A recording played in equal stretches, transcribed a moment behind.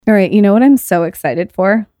All right, you know what I'm so excited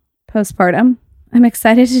for? Postpartum. I'm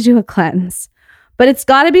excited to do a cleanse, but it's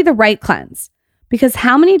got to be the right cleanse. Because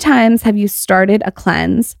how many times have you started a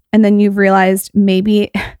cleanse and then you've realized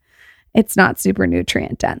maybe it's not super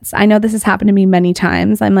nutrient dense? I know this has happened to me many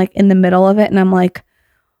times. I'm like in the middle of it and I'm like,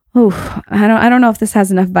 oh, I don't know if this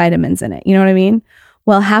has enough vitamins in it. You know what I mean?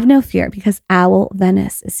 Well, have no fear because Owl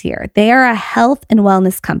Venice is here. They are a health and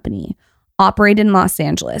wellness company operated in Los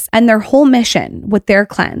Angeles. And their whole mission with their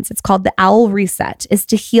cleanse, it's called the Owl Reset, is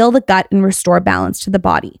to heal the gut and restore balance to the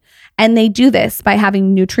body. And they do this by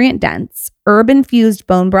having nutrient-dense, herb-infused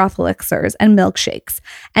bone broth elixirs and milkshakes.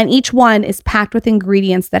 And each one is packed with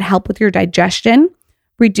ingredients that help with your digestion,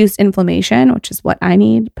 reduce inflammation, which is what I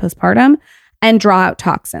need postpartum, and draw out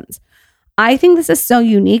toxins. I think this is so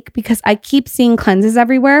unique because I keep seeing cleanses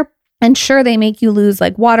everywhere. And sure, they make you lose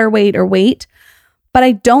like water weight or weight, but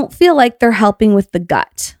I don't feel like they're helping with the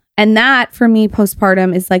gut. And that for me,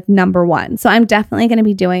 postpartum is like number one. So I'm definitely going to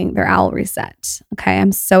be doing their Owl Reset. Okay.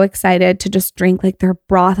 I'm so excited to just drink like their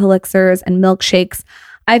broth elixirs and milkshakes.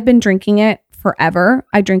 I've been drinking it forever.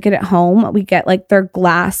 I drink it at home. We get like their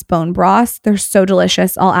glass bone broths. They're so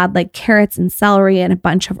delicious. I'll add like carrots and celery and a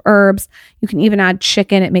bunch of herbs. You can even add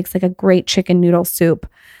chicken. It makes like a great chicken noodle soup.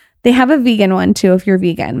 They have a vegan one too if you're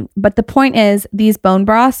vegan. But the point is these bone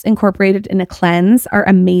broths incorporated in a cleanse are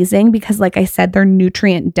amazing because like I said, they're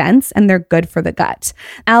nutrient dense and they're good for the gut.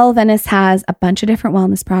 Owl Venice has a bunch of different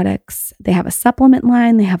wellness products. They have a supplement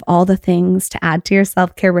line. They have all the things to add to your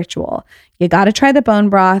self-care ritual. You got to try the bone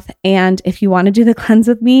broth. And if you want to do the cleanse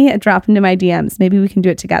with me, drop into my DMs. Maybe we can do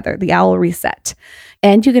it together. The Owl Reset.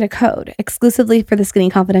 And you get a code exclusively for the Skinny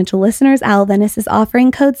Confidential listeners. Owl Venice is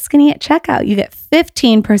offering code SKINNY at checkout. You get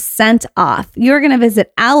 15% off. You're going to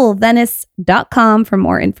visit owlvenice.com for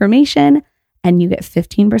more information and you get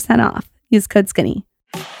 15% off. Use code SKINNY.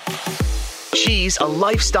 She's a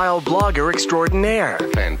lifestyle blogger extraordinaire.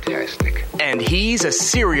 Fantastic. And he's a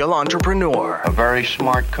serial entrepreneur. A very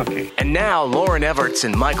smart cookie. And now Lauren Everts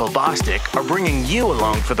and Michael Bosstick are bringing you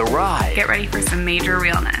along for the ride. Get ready for some major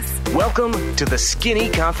realness. Welcome to the Skinny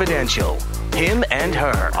Confidential. Him and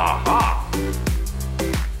her. Aha!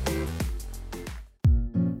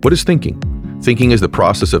 What is thinking? Thinking is the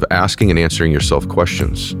process of asking and answering yourself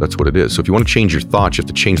questions. That's what it is. So if you want to change your thoughts, you have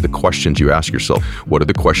to change the questions you ask yourself. What are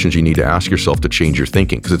the questions you need to ask yourself to change your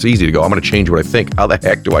thinking? Because it's easy to go, I'm going to change what I think. How the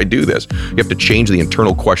heck do I do this? You have to change the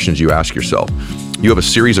internal questions you ask yourself. You have a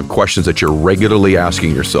series of questions that you're regularly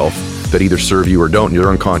asking yourself that either serve you or don't. You're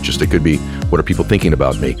unconscious. They could be, what are people thinking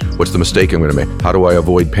about me? What's the mistake I'm going to make? How do I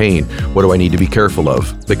avoid pain? What do I need to be careful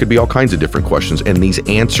of? They could be all kinds of different questions. And these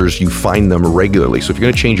answers, you find them regularly. So if you're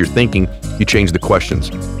going to change your thinking, you change the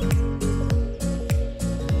questions.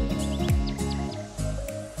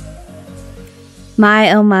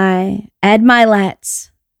 My, oh my, Ed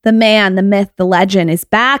Mylett, the man, the myth, the legend is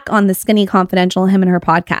back on the Skinny Confidential, Him and Her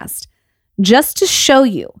podcast. Just to show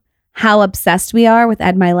you how obsessed we are with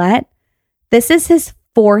Ed Mylett, this is his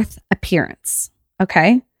 4th appearance,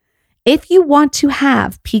 okay? If you want to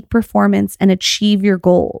have peak performance and achieve your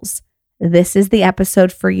goals, this is the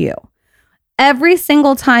episode for you. Every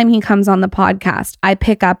single time he comes on the podcast, I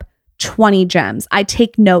pick up 20 gems. I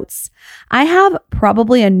take notes. I have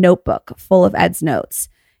probably a notebook full of Ed's notes.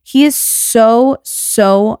 He is so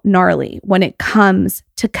gnarly when it comes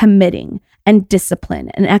to committing and discipline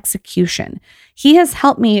and execution. He has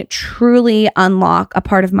helped me truly unlock a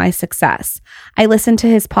part of my success. I listen to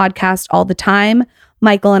his podcast all the time.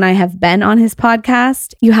 Michael and I have been on his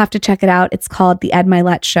podcast. You have to check it out. It's called The Ed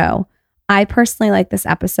Mylett Show. I personally like this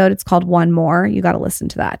episode. It's called One More. You got to listen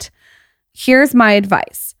to that. Here's my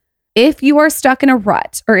advice. If you are stuck in a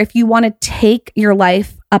rut, or if you want to take your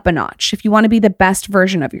life up a notch, if you want to be the best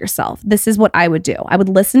version of yourself, this is what I would do. I would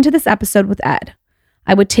listen to this episode with Ed.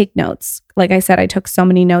 I would take notes. Like I said, I took so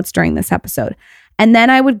many notes during this episode. And then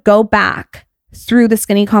I would go back through the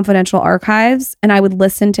Skinny Confidential archives and I would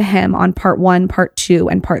listen to him on part 1, part 2,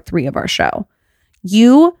 and part 3 of our show.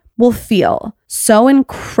 You will feel so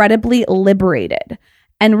incredibly liberated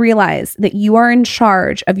and realize that you are in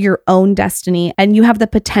charge of your own destiny and you have the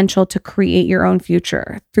potential to create your own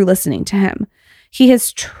future through listening to him. He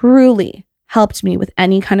has truly helped me with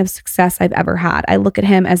any kind of success I've ever had. I look at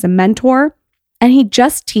him as a mentor. And he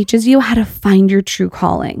just teaches you how to find your true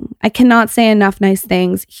calling. I cannot say enough nice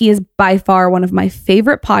things. He is by far one of my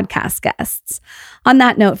favorite podcast guests. On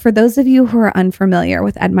that note, for those of you who are unfamiliar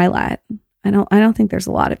with Ed Mylett, I don't think there's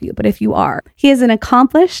a lot of you, but if you are, he is an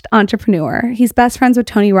accomplished entrepreneur. He's best friends with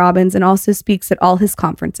Tony Robbins and also speaks at all his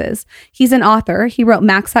conferences. He's an author. He wrote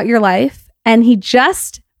Max Out Your Life, and he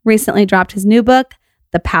just recently dropped his new book,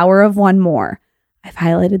 The Power of One More. I've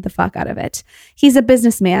highlighted the fuck out of it. He's a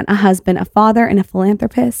businessman, a husband, a father, and a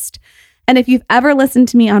philanthropist. And if you've ever listened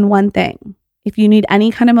to me on one thing, if you need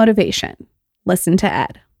any kind of motivation, listen to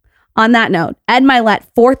Ed. On that note, Ed Mylett,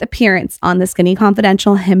 4th appearance on the Skinny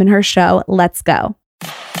Confidential, him and her show. Let's go.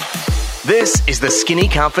 This is the Skinny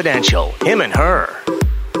Confidential, him and her.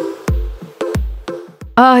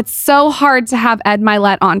 Oh, it's so hard to have Ed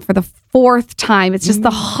Mylett on for the 4th time. It's just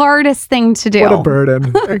the hardest thing to do. What a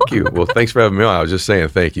burden. Thank you. Well, thanks for having me on. I was just saying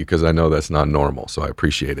thank you because I know that's not normal, so I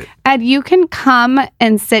appreciate it. Ed, you can come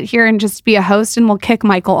and sit here and just be a host and we'll kick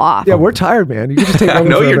Michael off. Yeah, we're tired, man. You can just take I over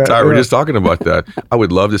know for a you're bit. tired. We're Yeah. just talking about that. I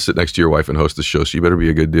would love to sit next to your wife and host the show, so you better be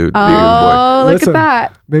a good dude. Oh, look Listen, at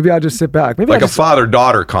that. Maybe I'll just sit back. Maybe Like I'll a just,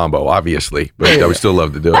 father-daughter combo, obviously, but I would still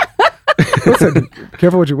love to do it. listen,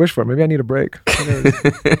 careful what you wish for. Maybe I need a break.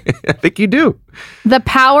 I think you do. The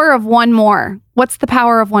power of one more. What's the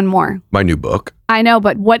power of one more? My new book. I know,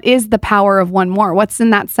 but what is the power of one more? What's in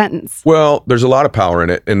that sentence? Well, there's a lot of power in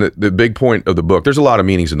it. And the big point of the book, there's a lot of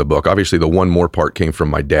meanings in the book. Obviously, the one more part came from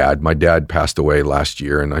my dad. My dad passed away last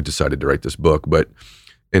year, and I decided to write this book. But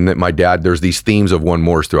in that my dad, there's these themes of one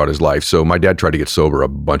mores throughout his life. So my dad tried to get sober a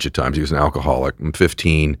bunch of times. He was an alcoholic. I'm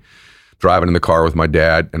 15, driving in the car with my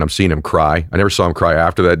dad, and I'm seeing him cry. I never saw him cry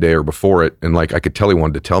after that day or before it. And like I could tell he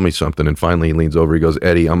wanted to tell me something. And finally he leans over, he goes,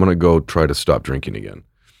 "Eddie, I'm going to go try to stop drinking again."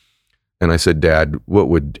 And I said, "Dad, what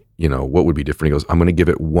would be different?" He goes, "I'm going to give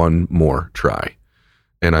it one more try."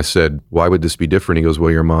 And I said, "Why would this be different?" He goes,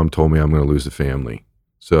 "Well, your mom told me I'm going to lose the family.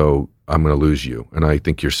 So I'm going to lose you. And I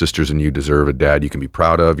think your sisters and you deserve a dad you can be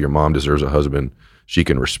proud of. Your mom deserves a husband she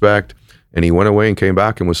can respect." And he went away and came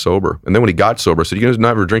back and was sober. And then when he got sober, I said, "You going to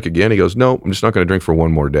never drink again?" He goes, "No, I'm just not going to drink for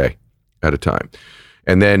one more day at a time."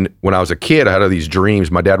 And then when I was a kid, I had all these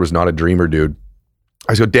dreams. My dad was not a dreamer, dude.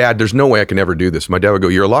 I go, "Dad, there's no way I can ever do this." My dad would go,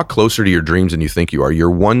 "You're a lot closer to your dreams than you think you are. You're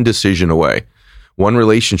one decision away, one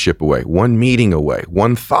relationship away, one meeting away,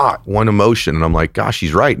 one thought, one emotion." And I'm like, gosh,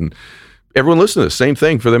 he's right. And everyone listening to this, same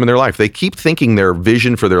thing for them in their life. They keep thinking their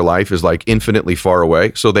vision for their life is like infinitely far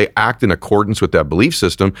away. So they act in accordance with that belief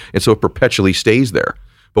system. And so it perpetually stays there.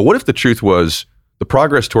 But what if the truth was the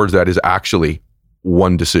progress towards that is actually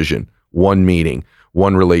one decision, one meeting,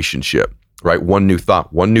 one relationship, right? One new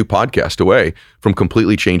thought, one new podcast away from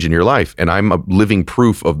completely changing your life. And I'm a living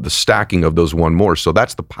proof of the stacking of those one more. So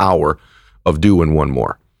that's the power of doing one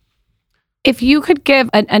more. If you could give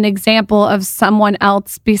an example of someone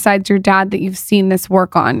else besides your dad that you've seen this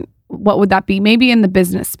work on, what would that be? Maybe in the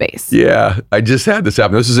business space. Yeah, I just had this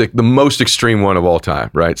happen. This is the most extreme one of all time,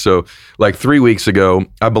 right? So like 3 weeks ago,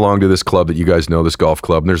 I belong to this club that you guys know, this golf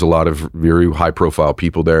club, and there's a lot of very high profile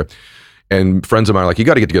people there. And friends of mine are like, "You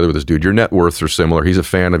got to get together with this dude. Your net worths are similar. He's a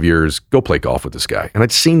fan of yours. Go play golf with this guy." And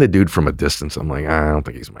I'd seen the dude from a distance. I'm like, I don't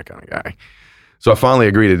think he's my kind of guy. So I finally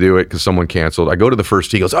agreed to do it because someone canceled. I go to the first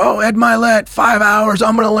tee. He goes, "Oh, Ed Mylett, 5 hours.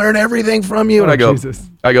 I'm going to learn everything from you." And I go, Jesus.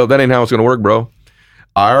 "That ain't how it's going to work, bro.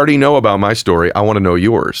 I already know about my story. I want to know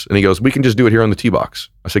yours." And he goes, "We can just do it here on the tee box."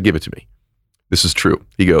 I said, "Give it to me. This is true."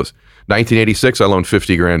 He goes, 1986, I loaned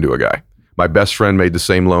 50 grand to a guy. My best friend made the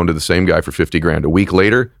same loan to the same guy for 50 grand. A week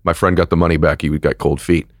later, my friend got the money back. He got cold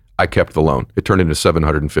feet. I kept the loan. It turned into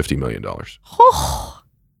 $750 million.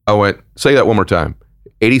 I went, "Say that one more time."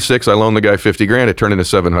 86, I loaned the guy 50 grand. It turned into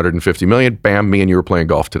 750 million. Bam, me and you were playing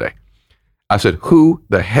golf today. I said, "Who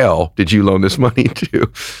the hell did you loan this money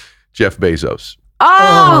to?" "Jeff Bezos."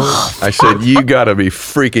 Oh, I said, "You gotta be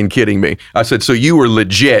freaking kidding me." I said, "So you were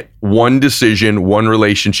legit one decision, one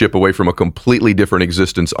relationship away from a completely different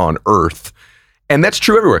existence on earth." And that's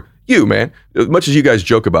true everywhere. You, man, as much as you guys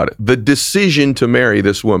joke about it, the decision to marry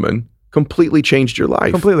this woman completely changed your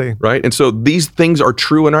life. Completely. Right? And so these things are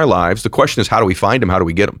true in our lives. The question is, how do we find them? How do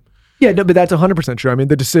we get them? Yeah, no, but that's 100% true. I mean,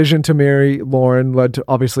 the decision to marry Lauren led to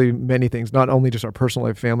obviously many things, not only just our personal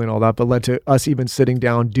life, family and all that, but led to us even sitting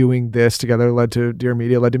down, doing this together, led to Dear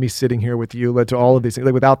Media, led to me sitting here with you, led to all of these things.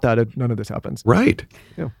 Like without that, none of this happens. Right.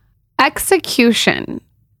 Yeah. execution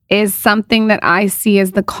is something that I see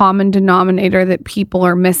as the common denominator that people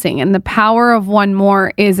are missing. And the power of one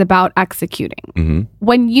more is about executing. Mm-hmm.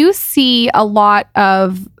 When you see a lot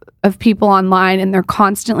of people online and they're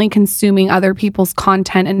constantly consuming other people's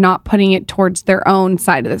content and not putting it towards their own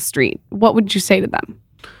side of the street, what would you say to them?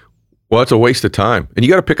 Well, it's a waste of time. And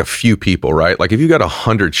you got to pick a few people, right? Like if you got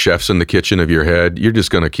 100 chefs in the kitchen of your head, you're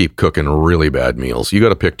just going to keep cooking really bad meals. You got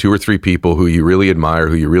to pick 2 or 3 people who you really admire,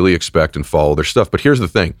 who you really expect and follow their stuff. But here's the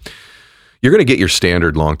thing. You're going to get your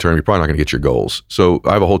standard long-term. You're probably not going to get your goals. So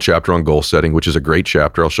I have a whole chapter on goal setting, which is a great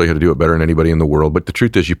chapter. I'll show you how to do it better than anybody in the world. But the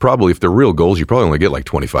truth is you probably, if they're real goals, you probably only get like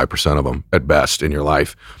 25% of them at best in your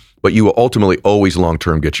life. but you will ultimately always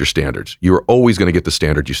long-term get your standards. You are always going to get the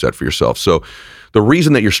standard you set for yourself. So the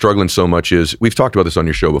reason that you're struggling so much is, we've talked about this on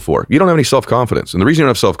your show before, you don't have any self-confidence. And the reason you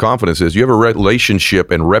don't have self-confidence is you have a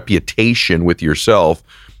relationship and reputation with yourself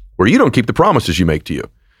where you don't keep the promises you make to you.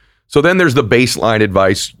 So then there's the baseline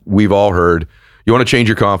advice we've all heard. You want to change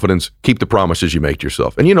your confidence, keep the promises you make to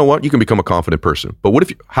yourself. And you know what? You can become a confident person.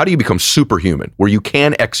 But how do you become superhuman, where you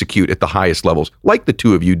can execute at the highest levels, like the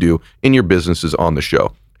two of you do in your businesses on the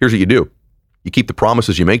show? Here's what you do. You keep the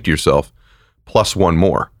promises you make to yourself plus one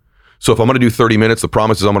more. So if I'm going to do 30 minutes, the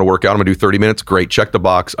promise is I'm going to work out, I'm going to do 30 minutes. Great. Check the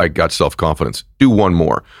box. I got self-confidence. Do one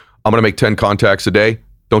more. I'm going to make 10 contacts a day.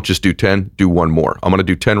 Don't just do 10, do one more. I'm going to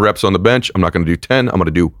do 10 reps on the bench. I'm not going to do 10. I'm going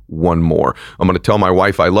to do one more. I'm going to tell my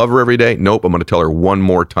wife I love her every day. Nope. I'm going to tell her one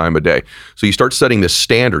more time a day. So you start setting this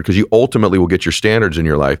standard, because you ultimately will get your standards in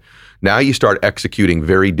your life. Now you start executing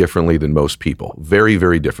very differently than most people. Very,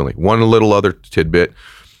 very differently. One little other tidbit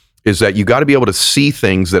is that you got to be able to see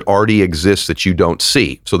things that already exist that you don't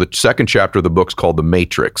see. So the second chapter of the book's called The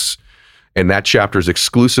Matrix. And that chapter is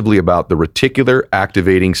exclusively about the reticular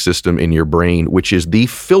activating system in your brain, which is the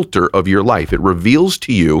filter of your life. It reveals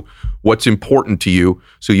to you what's important to you,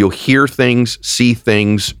 so you'll hear things, see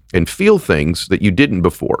things, and feel things that you didn't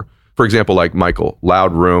before. For example, like Michael,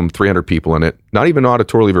 loud room, 300 people in it, not even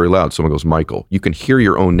auditorily very loud. Someone goes, Michael. You can hear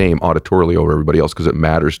your own name auditorily over everybody else because it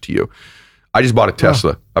matters to you. I just bought a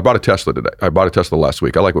Tesla. I bought a Tesla today. I bought a Tesla last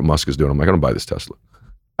week. I like what Musk is doing. I'm like, I'm going to buy this Tesla.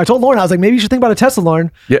 I told Lauren, I was like, maybe you should think about a Tesla,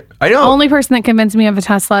 Lauren. Yeah, I know. The only person that convinced me of a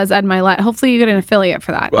Tesla is Ed Mylett. Hopefully you get an affiliate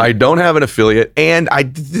for that. I don't have an affiliate, and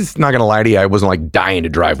just not going to lie to you, I wasn't like dying to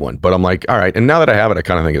drive one, but I'm like, all right. And now that I have it, I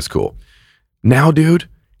kind of think it's cool. Now, dude,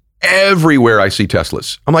 everywhere I see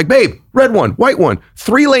Teslas, I'm like, babe, red one, white one,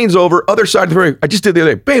 3 lanes over, other side of the road. I just did the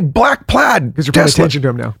other day, babe, black plaid. Because you're paying attention to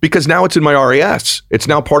him now. Because now it's in my RAS. It's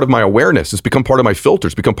now part of my awareness. It's become part of my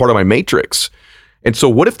filters, it's become part of my matrix. And so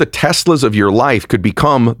what if the Teslas of your life could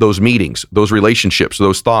become those meetings, those relationships,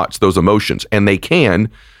 those thoughts, those emotions? And they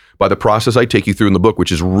can, by the process I take you through in the book,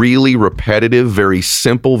 which is really repetitive, very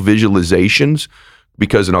simple visualizations,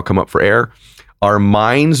 because, and I'll come up for air, our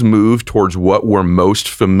minds move towards what we're most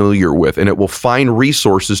familiar with, and it will find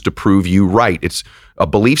resources to prove you right. It's a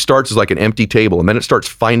belief starts as like an empty table, and then it starts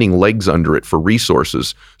finding legs under it for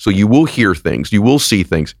resources. So you will hear things, you will see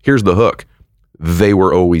things. Here's the hook. They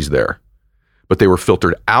were always there, but they were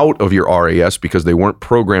filtered out of your RAS because they weren't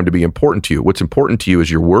programmed to be important to you. What's important to you is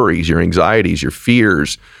your worries, your anxieties, your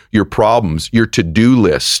fears, your problems, your to-do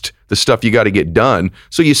list, the stuff you got to get done.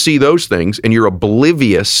 So you see those things and you're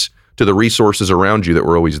oblivious to the resources around you that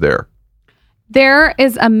were always there. There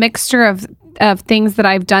is a mixture of things that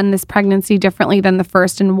I've done this pregnancy differently than the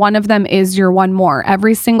first. And one of them is your one more.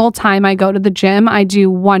 Every single time I go to the gym, I do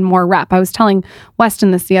one more rep. I was telling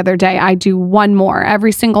Weston this the other day. I do one more.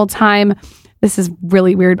 Every single time. This is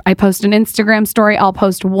really weird. I post an Instagram story. I'll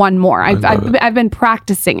post one more. I've been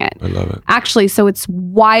practicing it. I love it. Actually, so it's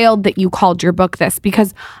wild that you called your book this,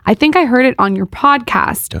 because I think I heard it on your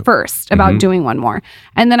podcast first about doing one more.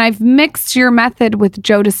 And then I've mixed your method with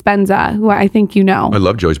Joe Dispenza, who I think you know. I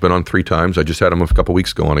love Joe. He's been on 3 times. I just had him a couple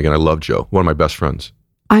weeks ago on again. I love Joe. One of my best friends.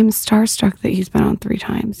 I'm starstruck that he's been on 3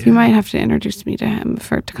 times. Yeah. You might have to introduce me to him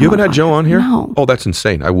to come. You haven't had Joe on here? No. Oh, that's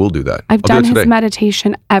insane. I will do that. I've done his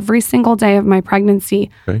meditation every single day of my pregnancy.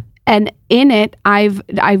 Okay. And in it, I've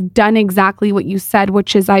done exactly what you said,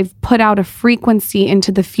 which is I've put out a frequency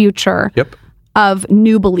into the future of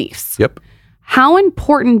new beliefs. Yep. How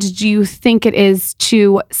important do you think it is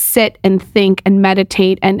to sit and think and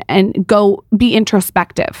meditate and go be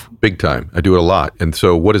introspective? Big time. I do it a lot. And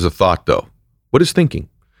so what is a thought though? What is thinking?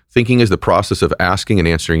 Thinking is the process of asking and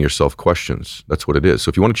answering yourself questions. That's what it is. So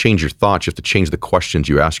if you want to change your thoughts, you have to change the questions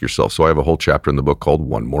you ask yourself. So I have a whole chapter in the book called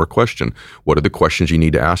One More Question. What are the questions you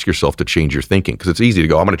need to ask yourself to change your thinking? Because it's easy to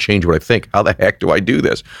go, I'm going to change what I think. How the heck do I do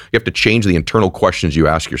this? You have to change the internal questions you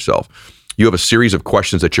ask yourself. You have a series of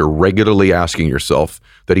questions that you're regularly asking yourself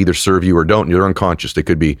that either serve you or don't. You're unconscious. They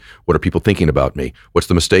could be, what are people thinking about me? What's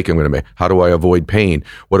the mistake I'm going to make? How do I avoid pain?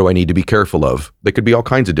 What do I need to be careful of? They could be all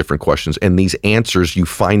kinds of different questions. And these answers, you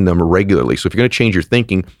find them regularly. So if you're going to change your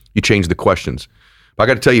thinking, you change the questions. But I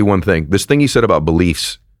got to tell you one thing. This thing you said about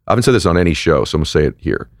beliefs, I haven't said this on any show, so I'm going to say it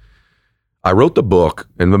here. I wrote the book,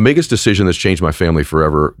 and the biggest decision that's changed my family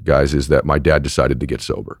forever, guys, is that my dad decided to get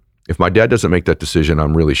sober. If my dad doesn't make that decision,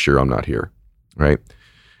 I'm really sure I'm not here, right?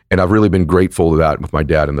 And I've really been grateful to that with my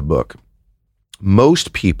dad in the book.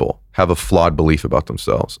 Most people have a flawed belief about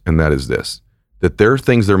themselves, and that is this, that there are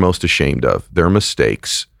things they're most ashamed of, their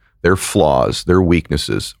mistakes, their flaws, their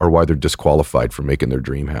weaknesses are why they're disqualified from making their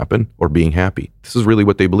dream happen or being happy. This is really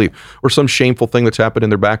what they believe. Or some shameful thing that's happened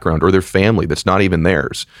in their background or their family that's not even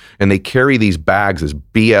theirs. And they carry these bags, this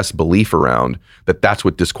BS belief around that's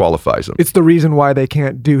what disqualifies them. It's the reason why they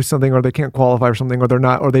can't do something, or they can't qualify for something, or they're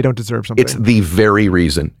not, or they don't deserve something. It's the very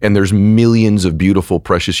reason. And there's millions of beautiful,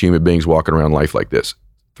 precious human beings walking around life like this.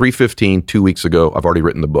 3:15, 2 weeks ago, I've already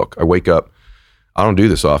written the book. I wake up. I don't do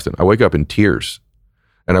this often. I wake up in tears.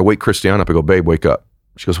 And I wake Christiane up. I go, babe, wake up.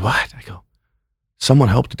 She goes, what? I go, someone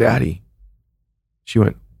helped Daddy. She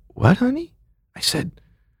went, what, honey? I said,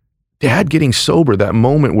 Dad getting sober, that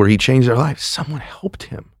moment where he changed our life, someone helped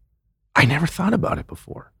him. I never thought about it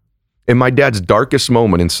before. In my dad's darkest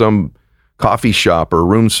moment in some coffee shop or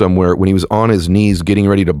room somewhere, when he was on his knees getting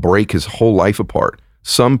ready to break his whole life apart,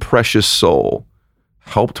 some precious soul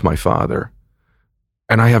helped my father.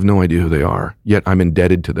 And I have no idea who they are, yet I'm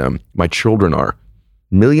indebted to them. My children are.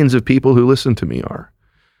 Millions of people who listen to me are.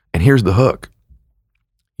 And here's the hook.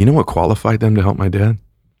 You know what qualified them to help my dad?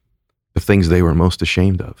 The things they were most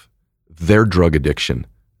ashamed of. Their drug addiction,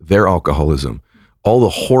 their alcoholism, all the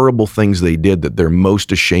horrible things they did that they're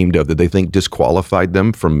most ashamed of, that they think disqualified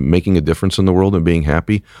them from making a difference in the world and being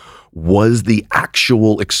happy, was the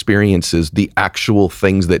actual experiences, the actual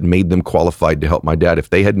things that made them qualified to help my dad.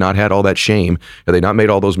 If they had not had all that shame, had they not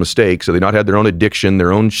made all those mistakes, had they not had their own addiction,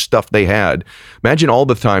 their own stuff they had, imagine all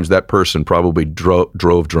the times that person probably drove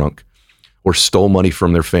drunk or stole money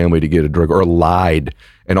from their family to get a drug or lied,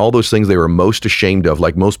 and all those things they were most ashamed of,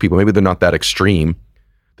 like most people. Maybe they're not that extreme,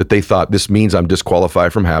 that they thought, this means I'm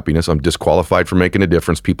disqualified from happiness, I'm disqualified from making a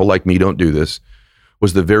difference, people like me don't do this,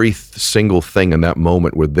 was the very single thing in that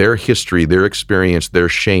moment where their history, their experience, their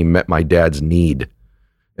shame met my dad's need.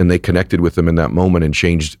 And they connected with them in that moment and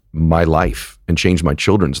changed my life and changed my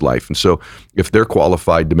children's life. And so if they're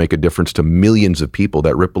qualified to make a difference to millions of people,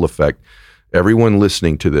 that ripple effect, everyone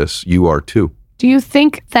listening to this, you are too. Do you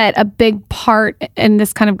think that a big part, and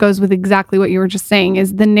this kind of goes with exactly what you were just saying,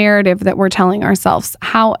 is the narrative that we're telling ourselves?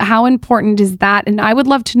 How important is that? And I would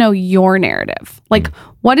love to know your narrative. Like,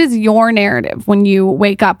 what is your narrative when you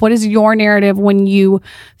wake up? What is your narrative when you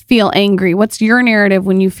feel angry? What's your narrative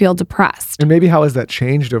when you feel depressed? And maybe how has that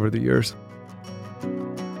changed over the years?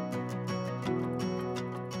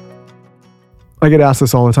 I get asked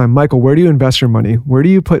this all the time. Michael, where do you invest your money? Where do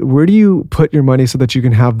you put your money so that you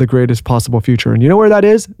can have the greatest possible future? And you know where that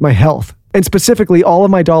is? My health. And specifically, all of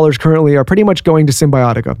my dollars currently are pretty much going to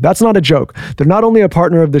Symbiotica. That's not a joke. They're not only a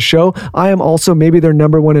partner of the show, I am also maybe their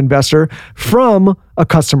number one investor from a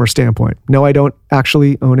customer standpoint. No, I don't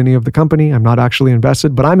actually own any of the company. I'm not actually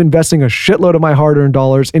invested, but I'm investing a shitload of my hard-earned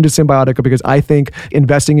dollars into Symbiotica because I think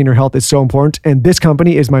investing in your health is so important, and this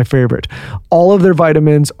company is my favorite. All of their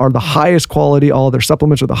vitamins are the highest quality. All of their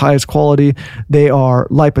supplements are the highest quality. They are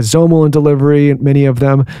liposomal in delivery, many of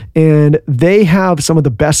them, and they have some of the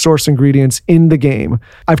best source ingredients in the game.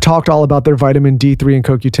 I've talked all about their vitamin D3 and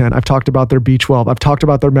CoQ10. I've talked about their B12. I've talked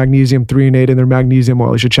about their magnesium 3 and 8 and their magnesium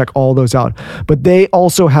oil. You should check all those out. But they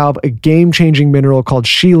also have a game-changing mineral called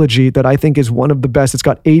Shilajit that I think is one of the best. It's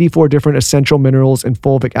got 84 different essential minerals and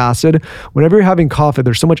fulvic acid. Whenever you're having coffee,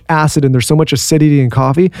 there's so much acid and there's so much acidity in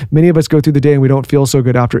coffee. Many of us go through the day and we don't feel so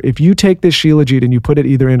good after. If you take this Shilajit and you put it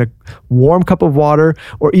either in a warm cup of water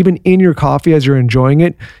or even in your coffee as you're enjoying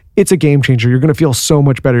it, it's a game changer. You're going to feel so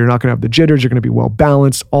much better. You're not going to have the jitters. You're going to be well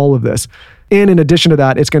balanced, all of this. And in addition to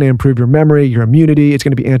that, it's going to improve your memory, your immunity. It's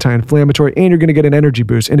going to be anti-inflammatory, and you're going to get an energy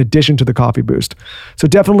boost in addition to the coffee boost. So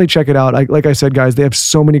definitely check it out. Like I said, guys, they have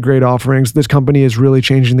so many great offerings. This company is really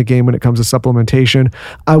changing the game when it comes to supplementation.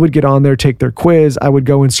 I would get on there, take their quiz. I would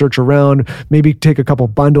go and search around, maybe take a couple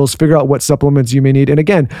bundles, figure out what supplements you may need. And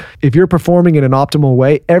again, if you're performing in an optimal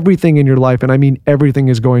way, everything in your life, and I mean everything,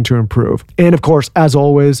 is going to improve. And of course, as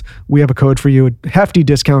always, we have a code for you, a hefty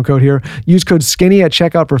discount code here. Use code SKINNY at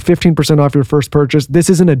checkout for 15% off your first purchase. This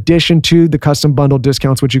is in addition to the custom bundle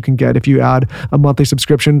discounts, which you can get if you add a monthly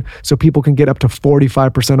subscription. So people can get up to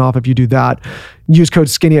 45% off if you do that. Use code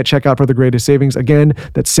SKINNY at checkout for the greatest savings. Again,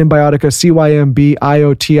 that's Symbiotica,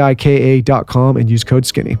 CYMBIOTIKA.com, and use code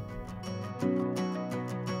SKINNY.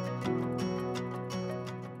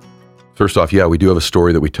 First off, yeah, we do have a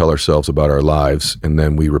story that we tell ourselves about our lives, and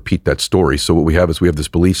then we repeat that story. So what we have is we have this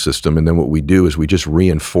belief system, and then what we do is we just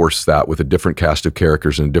reinforce that with a different cast of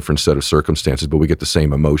characters and a different set of circumstances, but we get the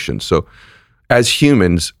same emotions. So as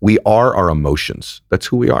humans, we are our emotions. That's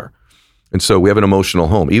who we are. And so we have an emotional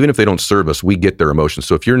home. Even if they don't serve us, we get their emotions.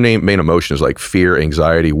 So if your main emotion is like fear,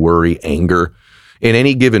 anxiety, worry, anger, in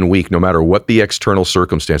any given week, no matter what the external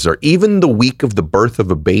circumstances are, even the week of the birth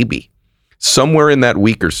of a baby, somewhere in that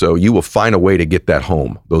week or so, you will find a way to get that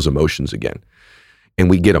home, those emotions again. and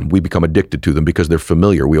we get them. We become addicted to them because they're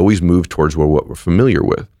familiar. We always move towards what we're familiar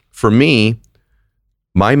with. For me,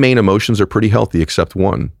 my main emotions are pretty healthy except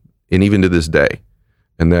one, and even to this day,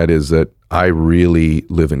 and that is that I really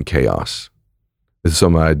live in chaos. It's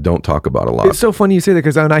something I don't talk about a lot. It's so funny you say that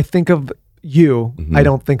because when I think of you, I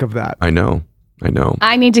don't think of that. I know.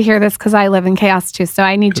 I need to hear this because I live in chaos too. So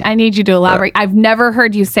I need you to elaborate. I've never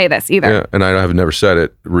heard you say this either. Yeah, and I have never said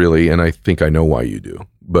it really, and I think I know why you do,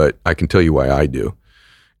 but I can tell you why I do,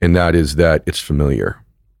 and that is that it's familiar.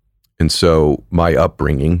 And so my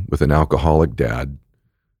upbringing with an alcoholic dad,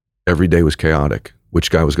 every day was chaotic. Which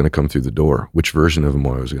guy was going to come through the door? Which version of him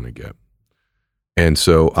I was going to get? And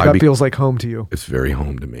so that feels like home to you. It's very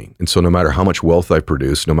home to me. And so no matter how much wealth I've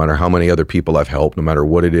produced, no matter how many other people I've helped, no matter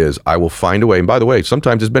what it is, I will find a way. And by the way,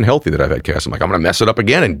 sometimes it's been healthy that I've had chaos. I'm like, I'm going to mess it up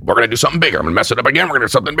again and we're going to do something bigger. I'm going to mess it up again. We're going to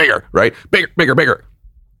do something bigger, right? Bigger.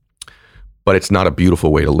 But it's not a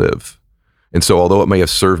beautiful way to live. And so although it may have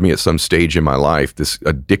served me at some stage in my life, this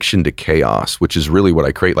addiction to chaos, which is really what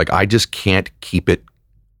I create, like I just can't keep it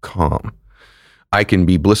calm. I can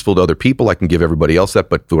be blissful to other people. I can give everybody else that.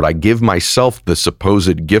 But what I give myself the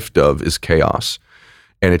supposed gift of is chaos.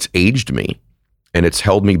 And it's aged me. And it's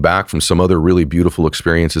held me back from some other really beautiful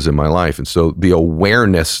experiences in my life. And so the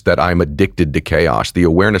awareness that I'm addicted to chaos, the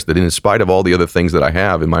awareness that in spite of all the other things that I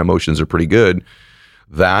have and my emotions are pretty good,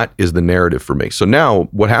 that is the narrative for me. So now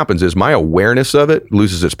what happens is my awareness of it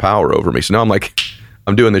loses its power over me. So now I'm like,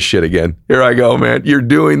 I'm doing this shit again. Here I go, man. You're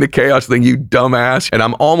doing the chaos thing, you dumbass. And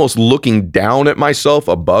I'm almost looking down at myself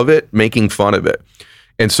above it, making fun of it.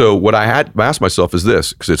 And so what I had to ask myself is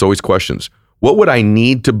this, because it's always questions. What would I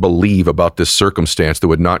need to believe about this circumstance that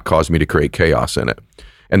would not cause me to create chaos in it?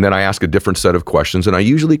 And then I ask a different set of questions, and I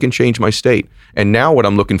usually can change my state. And now what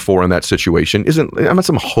I'm looking for in that situation I'm not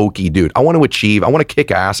some hokey dude. I want to achieve. I want to kick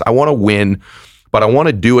ass. I want to win. But I want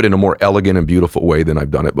to do it in a more elegant and beautiful way than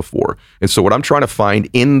I've done it before. And so what I'm trying to find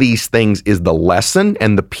in these things is the lesson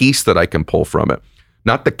and the piece that I can pull from it,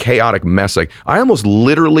 not the chaotic mess. I almost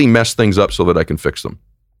literally mess things up so that I can fix them,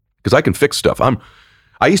 because I can fix stuff.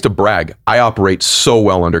 I used to brag. I operate so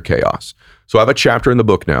well under chaos. So I have a chapter in the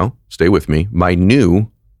book now. Stay with me. My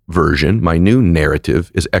new version, my new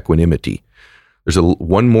narrative is equanimity. There's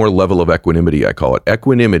one more level of equanimity, I call it.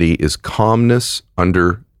 Equanimity is calmness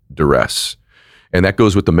under duress. And that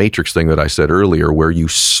goes with the matrix thing that I said earlier, where you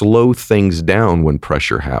slow things down when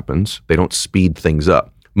pressure happens. They don't speed things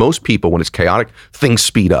up. Most people, when it's chaotic, things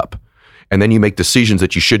speed up. And then you make decisions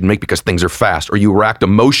that you shouldn't make because things are fast, or you react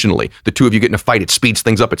emotionally. The two of you get in a fight, it speeds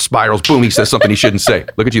things up, it spirals, boom, he says something he shouldn't say.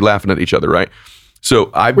 Look at you laughing at each other, right?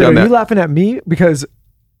 So I've done that. Are you laughing at me? Because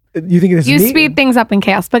you think it's you me? speed things up in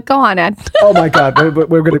chaos, but go on, Ed. Oh my God.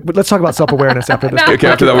 Let's talk about self-awareness after this. Okay,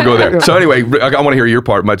 after that we'll go there. So anyway, I want to hear your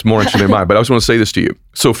part. It's more interesting than mine, but I just want to say this to you.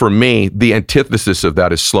 So for me, the antithesis of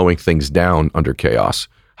that is slowing things down under chaos.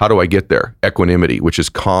 How do I get there? Equanimity, which is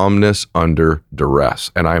calmness under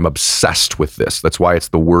duress. And I'm obsessed with this. That's why it's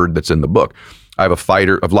the word that's in the book. I have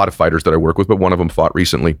a lot of fighters that I work with, but one of them fought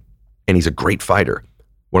recently, and he's a great fighter,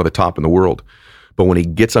 one of the top in the world. But when he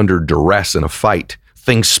gets under duress in a fight,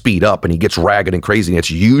 things speed up and he gets ragged and crazy. And it's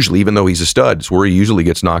usually, even though he's a stud, it's where he usually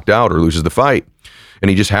gets knocked out or loses the fight. And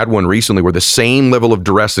he just had one recently where the same level of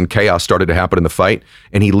duress and chaos started to happen in the fight.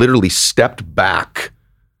 And he literally stepped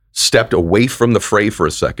away from the fray for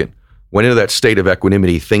a second, went into that state of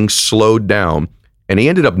equanimity, things slowed down. And he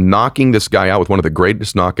ended up knocking this guy out with one of the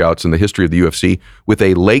greatest knockouts in the history of the UFC with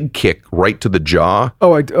a leg kick right to the jaw.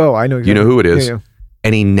 Oh, I know. You know who it is? Yeah.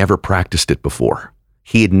 And he never practiced it before.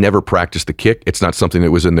 He had never practiced the kick. It's not something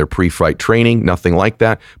that was in their pre-fight training, nothing like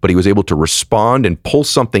that. But he was able to respond and pull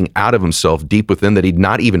something out of himself deep within that he'd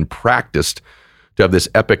not even practiced to have this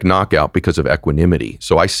epic knockout because of equanimity.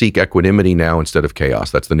 So I seek equanimity now instead of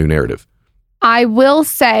chaos. That's the new narrative. I will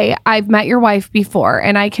say I've met your wife before,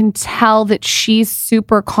 and I can tell that she's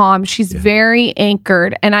super calm. She's very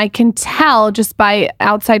anchored. And I can tell just by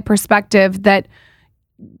outside perspective that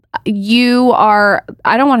you are,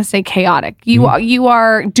 I don't want to say chaotic. You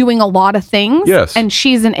are doing a lot of things. Yes. And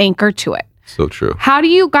she's an anchor to it. So true. How do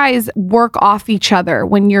you guys work off each other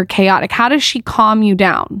when you're chaotic? How does she calm you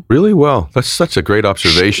down? Really well. That's such a great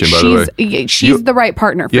observation, by the way. She's the right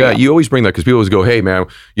partner for you. Yeah, you always bring that because people always go, hey, man,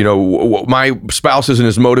 my spouse isn't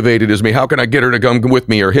as motivated as me. How can I get her to come with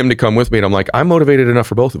me or him to come with me? And I'm like, I'm motivated enough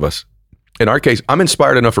for both of us. In our case, I'm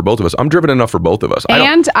inspired enough for both of us. I'm driven enough for both of us.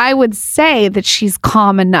 And I would say that she's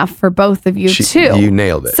calm enough for both of you too. You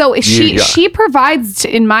nailed it. So she provides,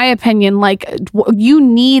 in my opinion, like you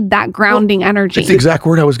need that grounding energy. It's the exact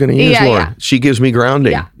word I was going to use, Lauren. Yeah. She gives me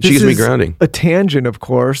grounding. Yeah. She gives me grounding. A tangent, of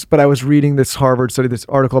course, but I was reading this Harvard study, this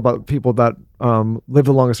article about people that live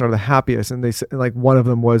the longest and are the happiest, and they said like one of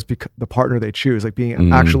them was the partner they choose, like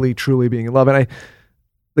being actually truly being in love. And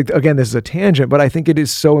again, this is a tangent, but I think it is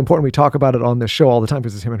so important. We talk about it on this show all the time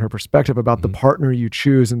because it's him and her perspective about the partner you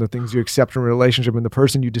choose and the things you accept in a relationship and the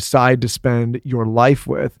person you decide to spend your life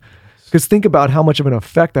with. Because think about how much of an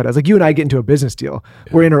effect that has. Like you and I get into a business deal.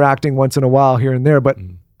 Yeah. We're interacting once in a while here and there, but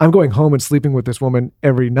I'm going home and sleeping with this woman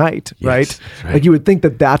every night, right? Like you would think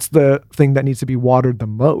that that's the thing that needs to be watered the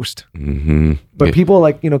most. Mm-hmm. But people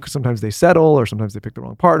like, cause sometimes they settle or sometimes they pick the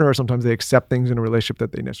wrong partner or sometimes they accept things in a relationship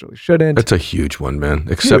that they necessarily shouldn't. That's a huge one, man.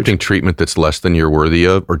 Accepting treatment that's less than you're worthy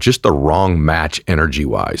of or just the wrong match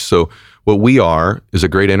energy-wise. So what we are is a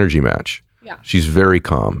great energy match. Yeah. She's very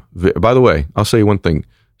calm. By the way, I'll say one thing.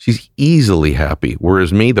 She's easily happy.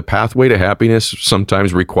 Whereas me, the pathway to happiness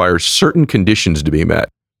sometimes requires certain conditions to be met.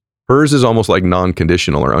 Hers is almost like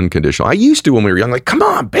non-conditional or unconditional. I used to when we were young, like, come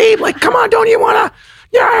on, babe, like, come on, don't you want to?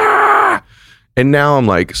 Yeah. And now I'm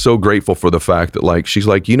like so grateful for the fact that like, she's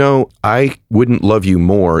like, I wouldn't love you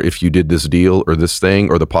more if you did this deal or this thing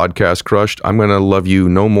or the podcast crushed. I'm going to love you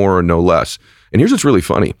no more or no less. And here's what's really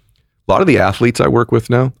funny. A lot of the athletes I work with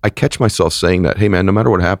now, I catch myself saying that, hey man, no matter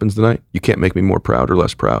what happens tonight, you can't make me more proud or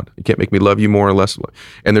less proud. You can't make me love you more or less.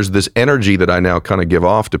 And there's this energy that I now kind of give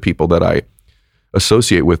off to people that I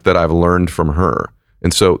associate with that I've learned from her.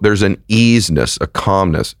 And so there's an easiness, a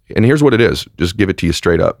calmness. And here's what it is. Just give it to you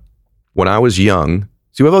straight up. When I was young,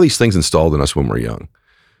 see, we have all these things installed in us when we're young,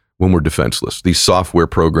 when we're defenseless, these software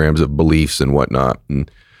programs of beliefs and whatnot.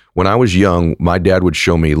 And when I was young, my dad would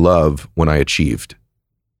show me love when I achieved.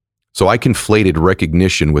 So I conflated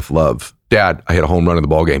recognition with love. Dad, I hit a home run in the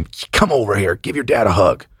ball game. Come over here. Give your dad a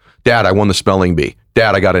hug. Dad, I won the spelling bee.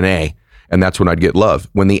 Dad, I got an A. And that's when I'd get love.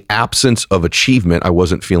 When the absence of achievement, I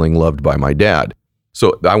wasn't feeling loved by my dad.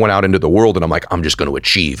 So I went out into the world and I'm like, I'm just going to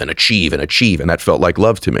achieve and achieve and achieve. And that felt like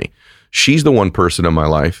love to me. She's the one person in my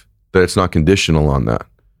life that it's not conditional on that.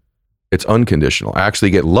 It's unconditional. I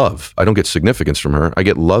actually get love. I don't get significance from her. I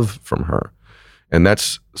get love from her. And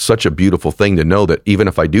that's such a beautiful thing to know that even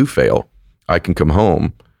if I do fail, I can come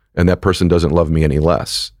home and that person doesn't love me any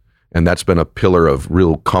less. And that's been a pillar of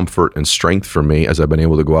real comfort and strength for me as I've been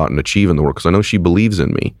able to go out and achieve in the world because I know she believes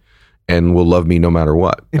in me and will love me no matter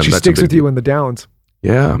what. And she sticks with you in the downs.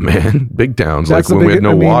 Yeah, man. Big downs. That's like when we had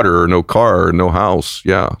no water or no car or no house.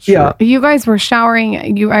 Yeah. Sure. Yeah. You guys were showering.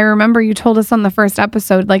 I remember you told us on the first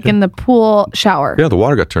episode, like in the pool shower. Yeah, the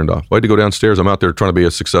water got turned off. I had to go downstairs. I'm out there trying to be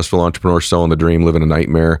a successful entrepreneur, selling the dream, living a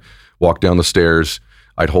nightmare, walk down the stairs.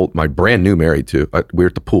 I'd hold my brand new married to, we were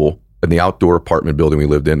at the pool in the outdoor apartment building we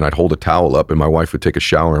lived in. And I'd hold a towel up and my wife would take a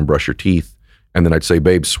shower and brush her teeth. And then I'd say,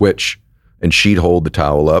 babe, switch. And she'd hold the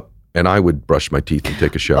towel up. And I would brush my teeth and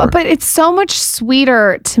take a shower. But it's so much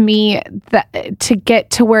sweeter to me that to get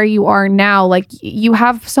to where you are now. Like you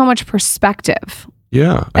have so much perspective.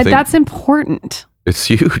 Yeah. And that's important. It's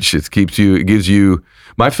huge. It gives you,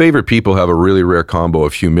 my favorite people have a really rare combo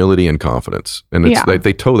of humility and confidence. And it's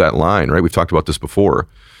they toe that line, right? We've talked about this before.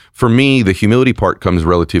 For me, the humility part comes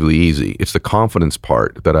relatively easy. It's the confidence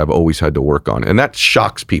part that I've always had to work on. And that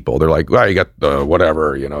shocks people. They're like, well, you got the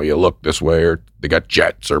whatever, you look this way, or they got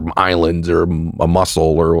jets or islands or a muscle.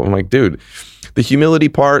 Or I'm like, dude, the humility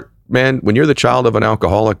part, man, when you're the child of an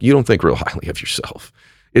alcoholic, you don't think real highly of yourself.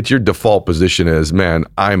 It's your default position is, man,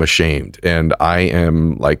 I'm ashamed. And I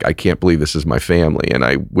am like, I can't believe this is my family. And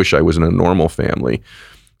I wish I was in a normal family.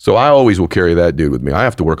 So I always will carry that dude with me. I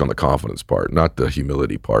have to work on the confidence part, not the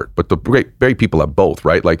humility part. But the great people have both,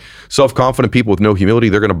 right? Like self-confident people with no humility,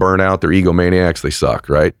 they're going to burn out. They're egomaniacs. They suck,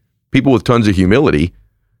 right? People with tons of humility,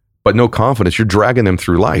 but no confidence, you're dragging them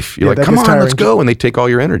through life. You're like, come on, let's go. And they take all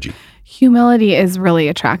your energy. Humility is really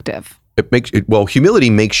attractive. Humility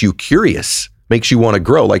makes you curious. Makes you want to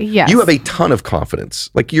grow. Like you have a ton of confidence.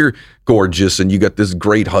 Like you're gorgeous and you got this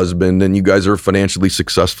great husband and you guys are financially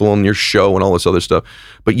successful on your show and all this other stuff.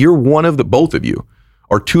 But you're both of you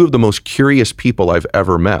are two of the most curious people I've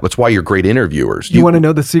ever met. That's why you're great interviewers. You want to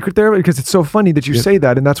know the secret there? Because it's so funny that you say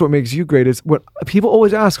that. And that's what makes you great is what people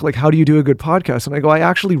always ask, like, how do you do a good podcast? And I go, I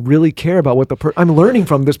actually really care about what I'm learning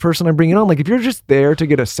from this person I'm bringing on. Like if you're just there to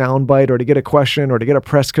get a soundbite or to get a question or to get a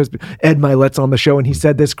press because Ed Mylett's on the show and he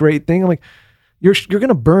said this great thing, I'm like, you're going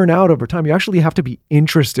to burn out over time. You actually have to be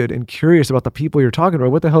interested and curious about the people you're talking to.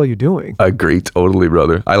 What the hell are you doing? I agree totally,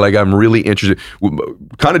 brother. I'm really interested.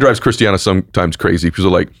 Kind of drives Christiana sometimes crazy because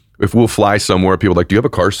like, if we'll fly somewhere, people are like, do you have a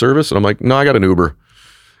car service? And I'm like, no, I got an Uber.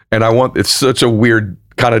 And it's such a weird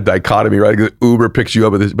kind of dichotomy, right? Uber picks you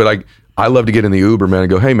up with this, but I love to get in the Uber, man, and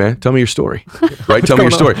go, hey, man, tell me your story, right? Tell me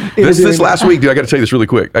your story. This last week, dude, I got to tell you this really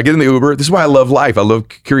quick. I get in the Uber. This is why I love life. I love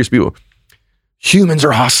curious people. Humans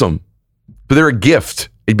are awesome, but they're a gift,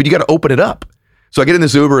 but you got to open it up. So I get in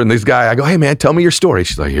this Uber and this guy, I go, hey, man, tell me your story.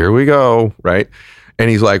 She's like, here we go, right? And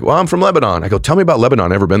he's like, well, I'm from Lebanon. I go, tell me about Lebanon.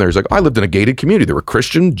 Never been there. He's like, I lived in a gated community. There were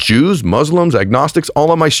Christians, Jews, Muslims, agnostics, all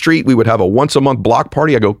on my street. We would have a once a month block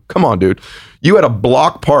party. I go, come on, dude. You had a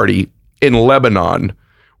block party in Lebanon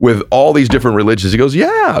with all these different religions. He goes,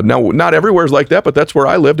 yeah, no, not everywhere's like that, but that's where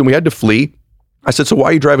I lived and we had to flee. I said, so why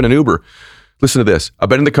are you driving an Uber? Listen to this. I've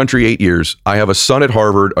been in the country 8 years. I have a son at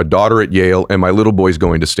Harvard, a daughter at Yale, and my little boy's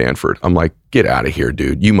going to Stanford. I'm like, get out of here,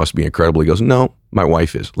 dude. You must be incredible. He goes, no, my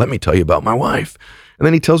wife is. Let me tell you about my wife. And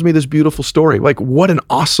then he tells me this beautiful story. Like, what an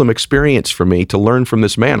awesome experience for me to learn from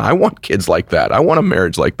this man. I want kids like that. I want a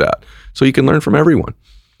marriage like that. So you can learn from everyone.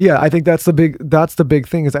 Yeah, I think that's the big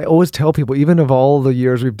thing is I always tell people, even of all the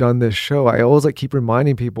years we've done this show, I always keep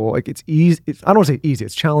reminding people, it's easy. I don't want to say easy.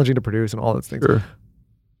 It's challenging to produce and all those things. Sure.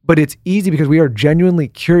 But it's easy because we are genuinely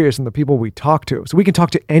curious in the people we talk to. So we can talk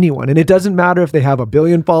to anyone. And it doesn't matter if they have 1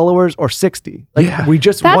 billion followers or 60. We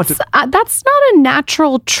just want to. That's not a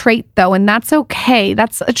natural trait, though. And that's okay.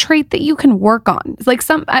 That's a trait that you can work on. It's like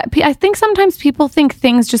I think sometimes people think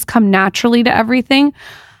things just come naturally to everything.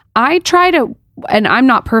 I try to, and I'm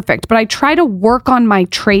not perfect, but I try to work on my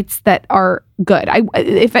traits that are good.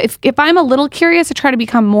 If I'm a little curious, I try to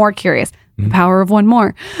become more curious. The power of one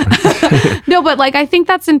more. No, but I think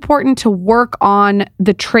that's important to work on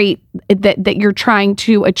the trait that you're trying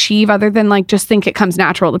to achieve, other than just think it comes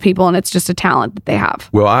natural to people and it's just a talent that they have.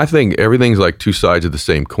 Well, I think everything's like two sides of the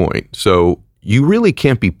same coin. So you really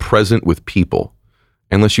can't be present with people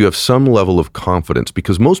unless you have some level of confidence,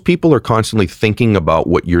 because most people are constantly thinking about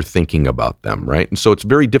what you're thinking about them, right? And so it's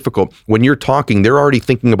very difficult. When you're talking, they're already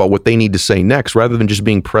thinking about what they need to say next rather than just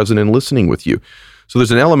being present and listening with you. So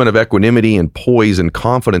there's an element of equanimity and poise and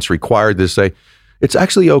confidence required to say, it's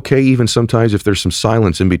actually okay even sometimes if there's some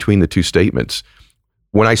silence in between the two statements.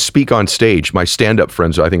 When I speak on stage, my stand-up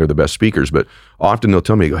friends, I think, are the best speakers, but often they'll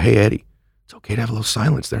tell me, hey, Eddie, it's okay to have a little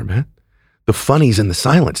silence there, man. The funny's in the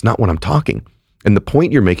silence, not when I'm talking. And the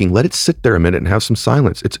point you're making, let it sit there a minute and have some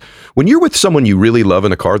silence. It's when you're with someone you really love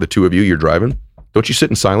in a car, the two of you're driving, don't you sit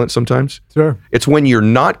in silence sometimes? Sure. It's when you're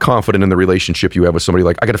not confident in the relationship you have with somebody,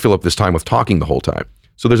 I got to fill up this time with talking the whole time.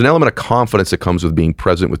 So there's an element of confidence that comes with being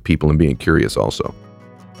present with people and being curious also.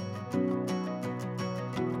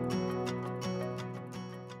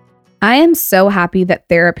 I am so happy that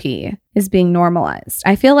therapy is being normalized.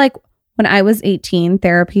 I feel like when I was 18,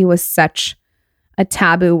 therapy was such a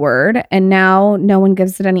taboo word, and now no one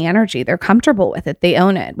gives it any energy. They're comfortable with it. They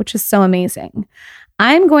own it, which is so amazing.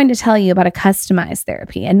 I'm going to tell you about a customized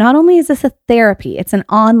therapy. And not only is this a therapy, it's an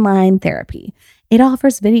online therapy. It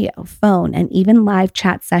offers video, phone, and even live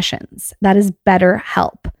chat sessions. That is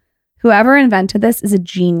BetterHelp. Whoever invented this is a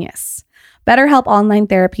genius. BetterHelp Online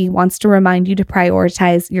Therapy wants to remind you to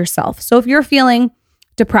prioritize yourself. So if you're feeling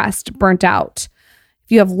depressed, burnt out,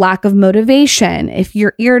 if you have lack of motivation, if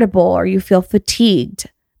you're irritable or you feel fatigued,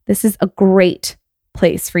 this is a great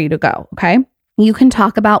place for you to go, okay? You can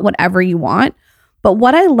talk about whatever you want, but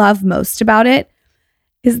what I love most about it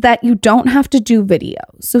is that you don't have to do video.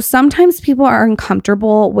 So sometimes people are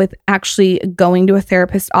uncomfortable with actually going to a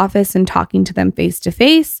therapist's office and talking to them face to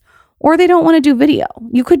face, or they don't want to do video.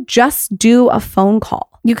 You could just do a phone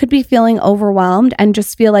call. You could be feeling overwhelmed and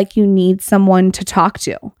just feel like you need someone to talk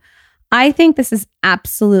to. I think this is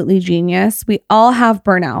absolutely genius. We all have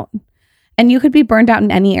burnout. And you could be burned out in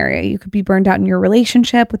any area. You could be burned out in your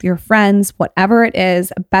relationship with your friends, whatever it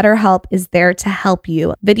is. BetterHelp is there to help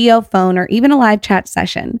you. Video, phone, or even a live chat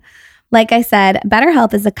session. Like I said,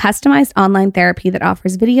 BetterHelp is a customized online therapy that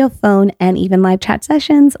offers video, phone, and even live chat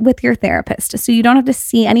sessions with your therapist. So you don't have to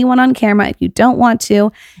see anyone on camera if you don't want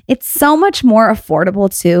to. It's so much more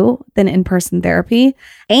affordable too than in-person therapy.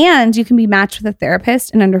 And you can be matched with a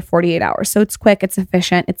therapist in under 48 hours. So it's quick, it's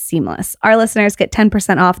efficient, it's seamless. Our listeners get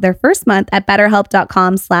 10% off their first month at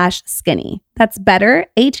betterhelp.com/skinny. That's better,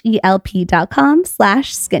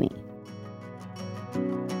 HELP.com/skinny.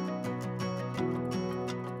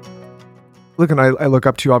 look, and I look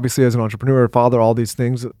up to you obviously as an entrepreneur, father, all these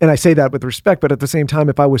things. And I say that with respect, but at the same time,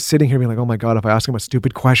 if I was sitting here being like, oh my God, if I ask him a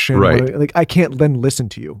stupid question, Right. like I can't then listen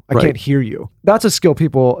to you. I Right. can't hear you. That's a skill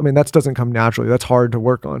people, I mean, that doesn't come naturally. That's hard to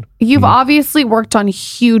work on. You've obviously worked on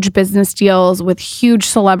huge business deals with huge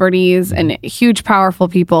celebrities and huge powerful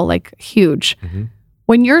people, like huge.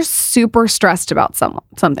 When you're super stressed about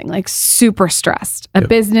something, like super stressed, a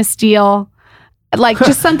business deal, like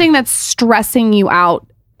just something that's stressing you out,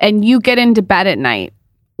 and you get into bed at night,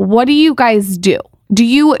 what do you guys do? Do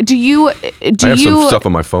you I have some stuff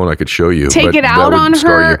on my phone I could show you. take but it that out would on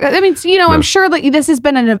scar her? you. I mean, I'm sure that this has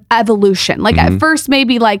been an evolution. Like at first,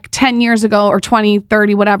 maybe like 10 years ago or 20,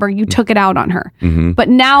 30, whatever, you took it out on her. But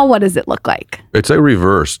now what does it look like? It's a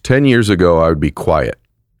reverse. 10 years ago, I would be quiet.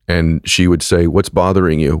 And she would say, what's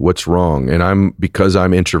bothering you? What's wrong? And because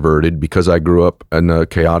I'm introverted, because I grew up in a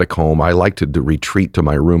chaotic home, I liked to retreat to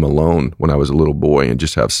my room alone when I was a little boy and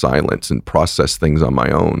just have silence and process things on my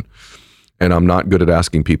own. And I'm not good at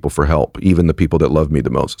asking people for help, even the people that love me the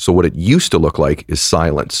most. So what it used to look like is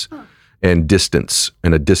silence and distance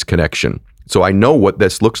and a disconnection. So I know what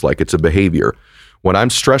this looks like. It's a behavior. When I'm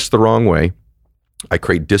stressed the wrong way, I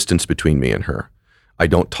create distance between me and her. I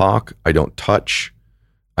don't talk. I don't touch.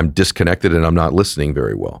 I'm disconnected and I'm not listening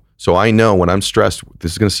very well. So I know when I'm stressed,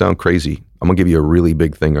 this is going to sound crazy. I'm going to give you a really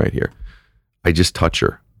big thing right here. I just touch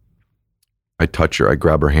her. I touch her. I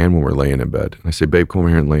grab her hand when we're laying in bed. And I say, babe, come over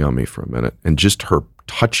here and lay on me for a minute. And just her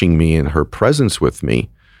touching me and her presence with me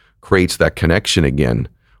creates that connection again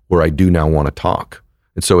where I do now want to talk.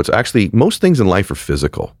 And so it's actually, most things in life are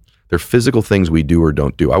physical. They're physical things we do or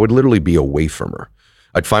don't do. I would literally be away from her.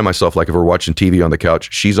 I'd find myself like if we're watching TV on the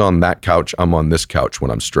couch, she's on that couch, I'm on this couch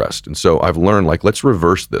when I'm stressed. And so I've learned like, let's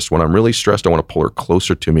reverse this. When I'm really stressed, I want to pull her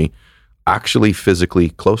closer to me, actually physically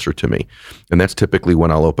closer to me. And that's typically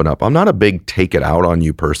when I'll open up. I'm not a big take it out on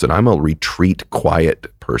you person. I'm a retreat, quiet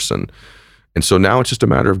person. And so now it's just a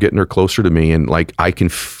matter of getting her closer to me. And like, I can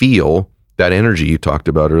feel that energy you talked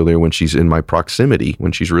about earlier when she's in my proximity,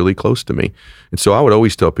 when she's really close to me. And so I would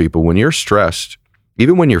always tell people when you're stressed,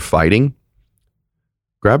 even when you're fighting,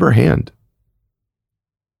 grab her hand.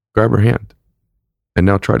 Grab her hand. And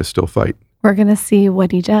now try to still fight. We're going to see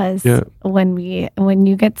what he does when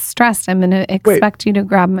you get stressed. I'm going to expect you to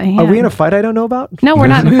grab my hand. Are we in a fight I don't know about? No, we're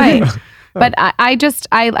not in a fight. But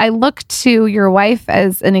I look to your wife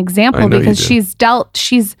as an example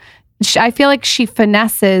because I feel like she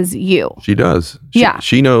finesses you. She does. Yeah.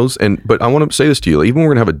 She knows. But I want to say this to you, even when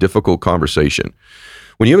we're going to have a difficult conversation.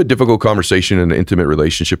 When you have a difficult conversation in an intimate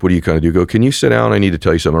relationship, what do you kind of do? Go, can you sit down? I need to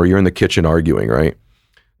tell you something. Or you're in the kitchen arguing, right?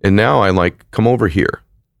 And now I'm like, come over here.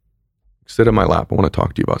 Sit in my lap. I want to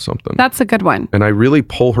talk to you about something. That's a good one. And I really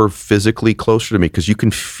pull her physically closer to me because you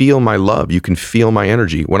can feel my love. You can feel my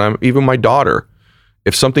energy. Even my daughter,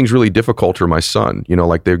 if something's really difficult, or my son,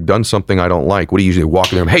 like they've done something I don't like, what do you usually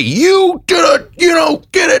walk in there? Hey, you did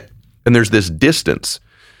it, get it. And there's this distance.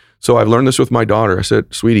 So I've learned this with my daughter. I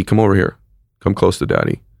said, sweetie, come over here. Come close to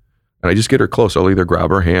daddy. And I just get her close. I'll either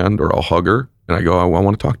grab her hand or I'll hug her. And I go, I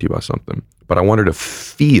want to talk to you about something. But I want her to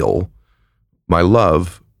feel my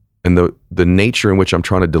love and the nature in which I'm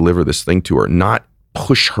trying to deliver this thing to her, not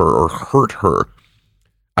push her or hurt her.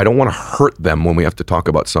 I don't want to hurt them when we have to talk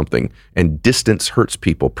about something. And distance hurts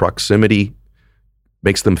people. Proximity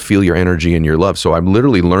makes them feel your energy and your love. So I've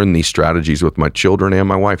literally learned these strategies with my children and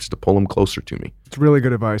my wife just to pull them closer to me. It's really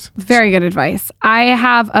good advice. Very good advice. I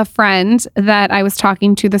have a friend that I was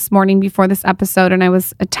talking to this morning before this episode, and I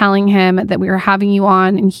was telling him that we were having you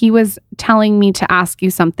on, and he was telling me to ask you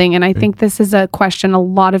something. And I think this is a question a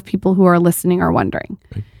lot of people who are listening are wondering.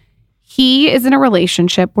 He is in a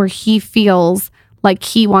relationship where he feels like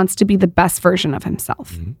he wants to be the best version of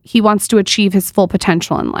himself. He wants to achieve his full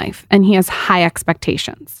potential in life, and he has high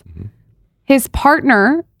expectations. His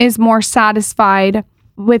partner is more satisfied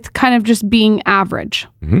with kind of just being average,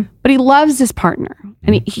 but he loves his partner,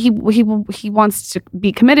 and he wants to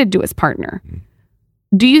be committed to his partner.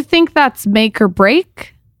 Do you think that's make or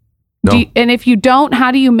break? No. And if you don't,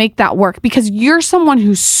 how do you make that work? Because you're someone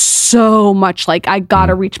who's so much like, I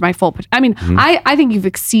gotta reach my full potential. I mean, I think you've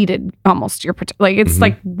exceeded almost your potential. Like, it's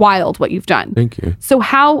like wild what you've done. Thank you. So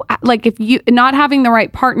how, like, if you not having the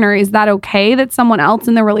right partner, is that okay that someone else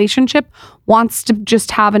in the relationship wants to just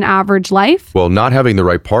have an average life? Well, not having the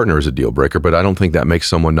right partner is a deal breaker, but I don't think that makes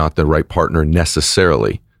someone not the right partner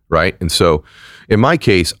necessarily, right? And so in my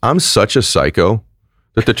case, I'm such a psycho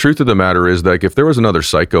that the truth of the matter is, like, if there was another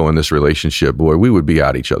psycho in this relationship, boy, we would be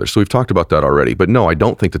at each other. So we've talked about that already. But no, I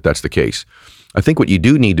don't think that that's the case. I think what you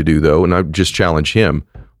do need to do, though, and I just challenge him,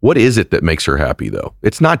 what is it that makes her happy, though?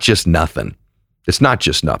 It's not just nothing. It's not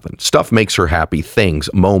just nothing. Stuff makes her happy, things,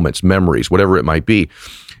 moments, memories, whatever it might be.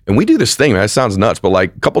 And we do this thing, man, it sounds nuts, but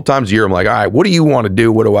like a couple times a year, I'm like, all right, what do you want to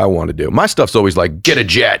do? What do I want to do? My stuff's always like, get a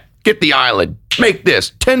jet, get the island, make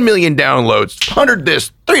this, 10 million downloads, 100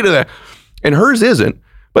 this, 3 to that. And hers isn't.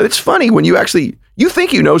 But it's funny when you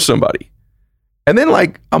think you know somebody. And then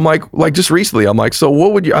I'm like just recently, I'm like, so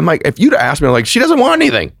what would you, I'm like, if you'd asked me, I'm like, she doesn't want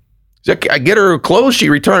anything. I get her clothes, she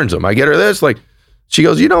returns them. I get her this, she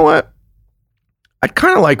goes, you know what? I'd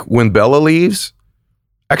kind of like when Bella leaves,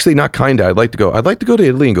 actually not kind of, I'd like to go to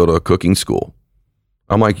Italy and go to a cooking school.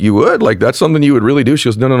 I'm like, you would? Like, that's something you would really do? She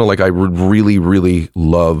goes, no, like I would really, really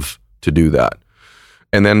love to do that.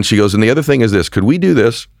 And then she goes, and the other thing is this, could we do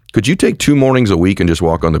this? Could you take 2 mornings a week and just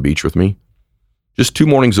walk on the beach with me? Just 2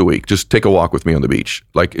 mornings a week, just take a walk with me on the beach.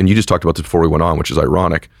 And you just talked about this before we went on, which is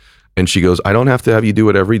ironic. And she goes, I don't have to have you do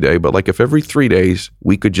it every day, but if every 3 days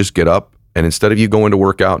we could just get up and instead of you going to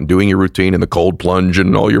work out and doing your routine and the cold plunge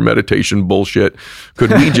and all your meditation bullshit,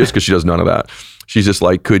 could we just, because she does none of that. She's just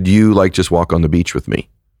like, could you just walk on the beach with me?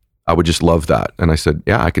 I would just love that. And I said,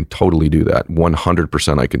 yeah, I can totally do that.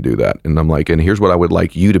 100% I can do that. And I'm like, and here's what I would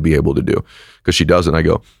like you to be able to do. Because she does. And I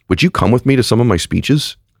go, would you come with me to some of my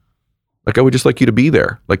speeches? I would just like you to be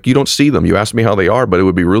there. You don't see them. You ask me how they are, but it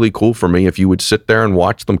would be really cool for me if you would sit there and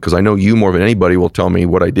watch them, because I know you more than anybody will tell me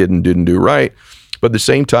what I did and didn't do right. But at the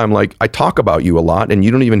same time, I talk about you a lot and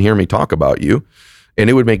you don't even hear me talk about you.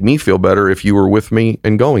 And it would make me feel better if you were with me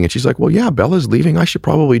and going. And she's like, well, yeah, Bella's leaving. I should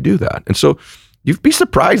probably do that. And so you'd be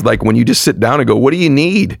surprised, when you just sit down and go, what do you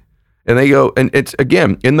need? And they go, and it's,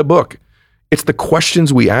 again, in the book, it's the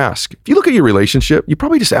questions we ask. If you look at your relationship, you're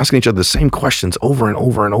probably just asking each other the same questions over and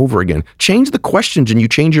over and over again. Change the questions and you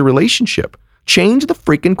change your relationship. Change the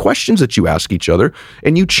freaking questions that you ask each other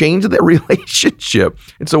and you change the relationship.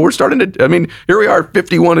 And so we're starting to, here we are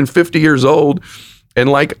 51 and 50 years old. And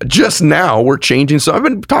just now we're changing. So I've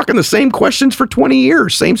been talking the same questions for 20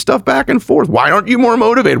 years, same stuff back and forth. Why aren't you more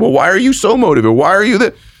motivated? Well, why are you so motivated? Why are you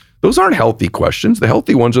that? Those aren't healthy questions. The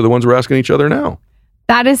healthy ones are the ones we're asking each other now.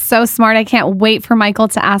 That is so smart. I can't wait for Michael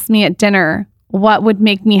to ask me at dinner what would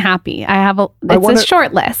make me happy. It's a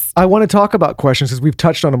short list. I want to talk about questions because we've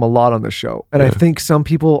touched on them a lot on this show. And I think some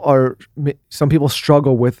people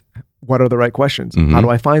struggle with what are the right questions? Mm-hmm. How do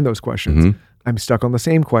I find those questions? Mm-hmm. I'm stuck on the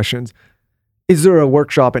same questions. Is there a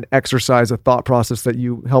workshop, an exercise, a thought process that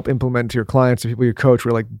you help implement to your clients, to people you coach,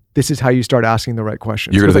 where this is how you start asking the right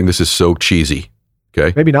questions? You're going to think this is so cheesy.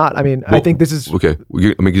 Okay. Maybe not. I think this is... Okay.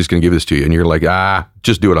 I'm just going to give this to you. And you're like,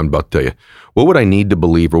 just do what I'm about to tell you. What would I need to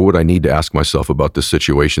believe or what would I need to ask myself about this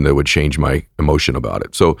situation that would change my emotion about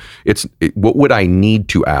it? So what would I need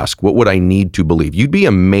to ask? What would I need to believe? You'd be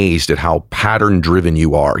amazed at how pattern driven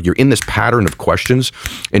you are. You're in this pattern of questions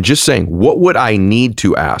and just saying, what would I need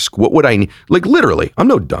to ask? What would I need? Literally, I'm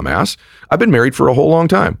no dumbass. I've been married for a whole long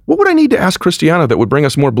time. What would I need to ask Christiana that would bring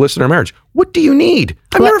us more bliss in our marriage? What do you need?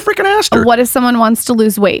 I've never freaking asked her. What if someone wants to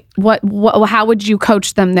lose weight? How would you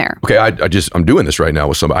coach them there? Okay, I'm doing this right now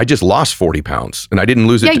with somebody. I just lost 40 pounds and I didn't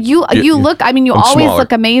lose it. Yeah, you look, you I'm always smaller.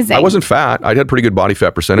 Look amazing. I wasn't fat. I had pretty good body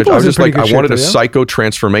fat percentage. I was just I wanted a psycho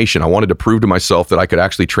transformation. I wanted to prove to myself that I could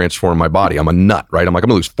actually transform my body. I'm a nut, right? I'm going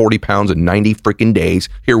to lose 40 pounds in 90 freaking days.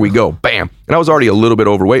 Here we go. Bam. And I was already a little bit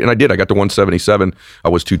overweight and I did. I got to 177. I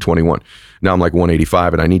was 221. Now I'm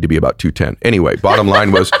 185 and I need to be about 210. Anyway, bottom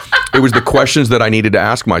line was, it was the questions that I needed to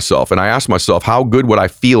ask myself. And I asked myself, how good would I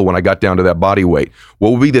feel when I got down to that body weight?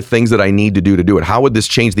 What would be the things that I need to do it? How would this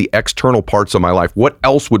change the external parts of my life? What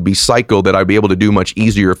else would be psycho that I'd be able to do much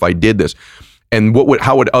easier if I did this? And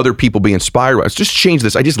how would other people be inspired? Let's just change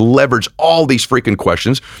this. I just leverage all these freaking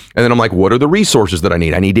questions. And then I'm like, what are the resources that I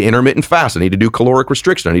need? I need to intermittent fast. I need to do caloric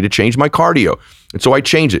restriction. I need to change my cardio. And so I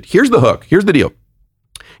change it. Here's the hook. Here's the deal.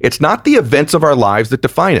 It's not the events of our lives that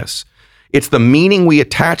define us. It's the meaning we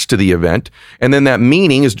attach to the event. And then that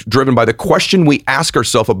meaning is driven by the question we ask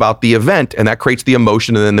ourselves about the event. And that creates the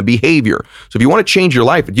emotion and then the behavior. So if you want to change your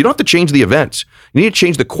life, you don't have to change the events. You need to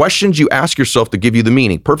change the questions you ask yourself to give you the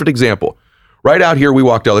meaning. Perfect example. Right out here, we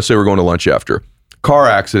walked out. Let's say we're going to lunch after. Car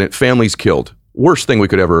accident, family's killed. Worst thing we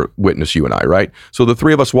could ever witness, you and I, right? So the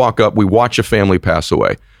three of us walk up, we watch a family pass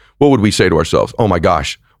away. What would we say to ourselves? Oh my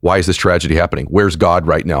gosh. Why is this tragedy happening? Where's God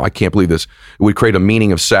right now? I can't believe this. It would create a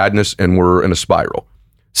meaning of sadness and we're in a spiral.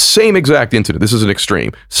 Same exact incident. This is an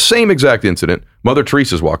extreme. Same exact incident. Mother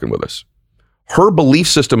Teresa's walking with us. Her belief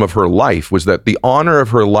system of her life was that the honor of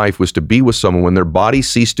her life was to be with someone when their body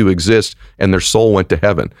ceased to exist and their soul went to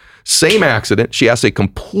heaven. Same accident. She asks a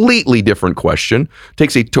completely different question,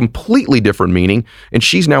 takes a completely different meaning, and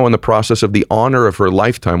she's now in the process of the honor of her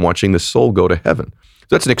lifetime watching the soul go to heaven.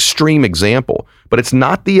 That's an extreme example, but it's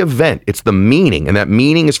not the event, it's the meaning. And that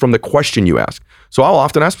meaning is from the question you ask. So I'll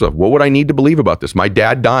often ask myself, what would I need to believe about this? My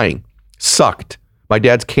dad dying sucked. My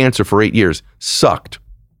dad's cancer for 8 years sucked.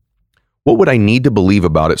 What would I need to believe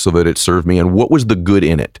about it so that it served me? And what was the good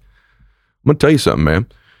in it? I'm going to tell you something, man.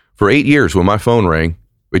 For 8 years, when my phone rang,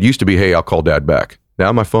 it used to be, hey, I'll call dad back.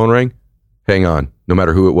 Now my phone rang, hang on, no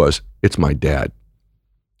matter who it was, it's my dad.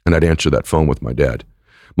 And I'd answer that phone with my dad.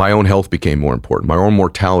 My own health became more important. My own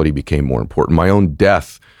mortality became more important. My own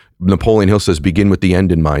death. Napoleon Hill says, begin with the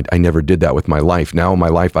end in mind. I never did that with my life. Now in my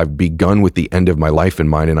life, I've begun with the end of my life in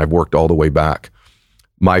mind, and I've worked all the way back.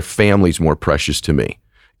 My family's more precious to me.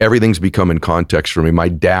 Everything's become in context for me. My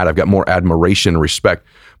dad, I've got more admiration and respect.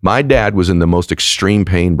 My dad was in the most extreme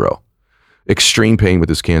pain, bro. Extreme pain with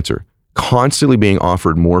his cancer. Constantly being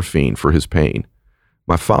offered morphine for his pain.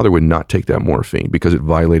 My father would not take that morphine because it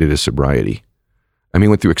violated his sobriety. I mean, he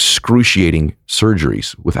went through excruciating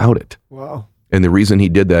surgeries without it. Wow. And the reason he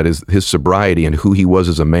did that is his sobriety and who he was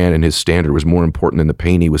as a man and his standard was more important than the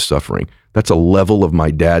pain he was suffering. That's a level of my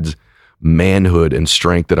dad's manhood and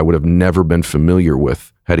strength that I would have never been familiar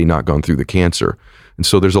with had he not gone through the cancer. And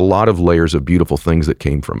so there's a lot of layers of beautiful things that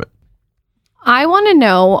came from it. I want to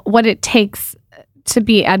know what it takes to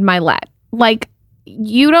be Ed Mylett. Like,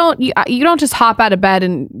 you don't just hop out of bed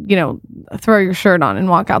and, throw your shirt on and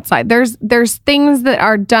walk outside. There's things that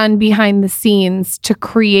are done behind the scenes to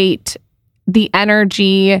create the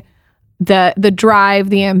energy, the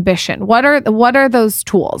drive, the ambition. What are those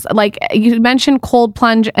tools? Like you mentioned cold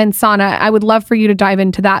plunge and sauna. I would love for you to dive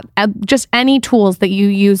into that. Just any tools that you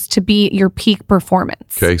use to be your peak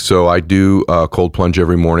performance. Okay, so I do cold plunge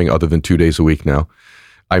every morning other than 2 days a week now.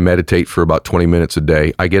 I meditate for about 20 minutes a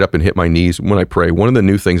day. I get up and hit my knees when I pray. One of the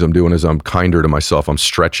new things I'm doing is I'm kinder to myself. I'm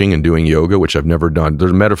stretching and doing yoga, which I've never done.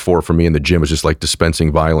 There's a metaphor for me in the gym is just like dispensing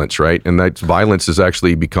violence, right? And that violence has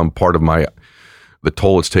actually become part of the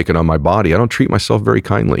toll it's taken on my body. I don't treat myself very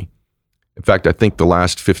kindly. In fact, I think the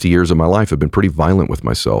last 50 years of my life have been pretty violent with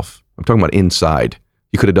myself. I'm talking about inside.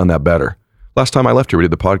 You could have done that better. Last time I left here, we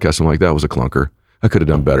did the podcast. I'm like, that was a clunker. I could have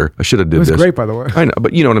done better. I should have did this. It was great, by the way. I know,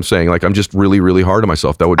 but you know what I'm saying? Like, I'm just really, really hard on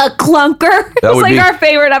myself. That would a clunker. That was like our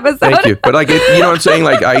favorite episode. Thank you. But you know what I'm saying?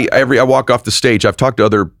 Like, I walk off the stage. I've talked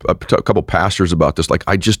to a couple pastors about this. Like,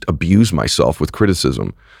 I just abuse myself with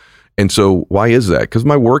criticism. And so why is that? Because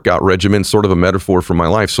my workout regimen is sort of a metaphor for my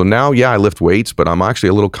life. So now, yeah, I lift weights, but I'm actually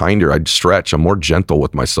a little kinder. I stretch. I'm more gentle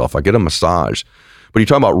with myself. I get a massage. But you're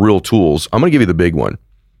talking about real tools. I'm going to give you the big one.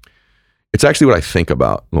 It's actually what I think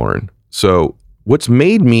about, Lauren. So what's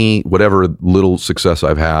made me whatever little success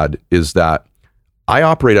I've had is that I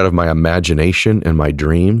operate out of my imagination and my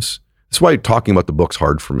dreams. That's why talking about the book's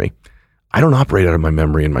hard for me. I don't operate out of my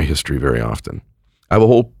memory and my history very often. I have a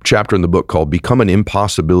whole chapter in the book called Become an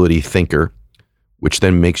Impossibility Thinker, which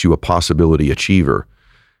then makes you a possibility achiever.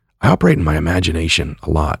 I operate in my imagination a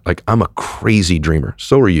lot. Like, I'm a crazy dreamer.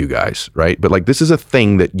 So are you guys, right? But like, this is a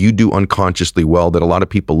thing that you do unconsciously well that a lot of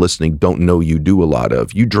people listening don't know you do a lot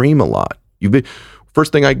of. You dream a lot.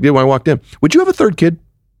 First thing I did when I walked in, would you have a third kid?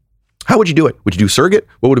 How would you do it? Would you do surrogate?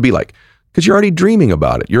 What would it be like? Because you're already dreaming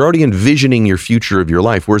about it. You're already envisioning your future of your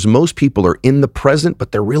life, whereas most people are in the present,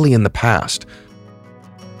 but they're really in the past.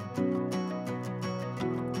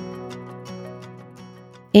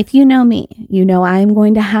 If you know me, you know I'm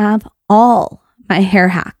going to have all my hair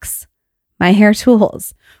hacks, my hair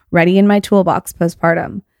tools ready in my toolbox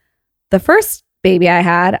postpartum. The first baby I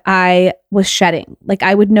had, I was shedding. Like,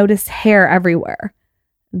 I would notice hair everywhere.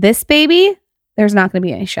 This baby, there's not going to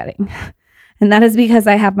be any shedding. And that is because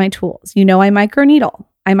I have my tools. You know, I microneedle.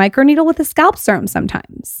 I microneedle with a scalp serum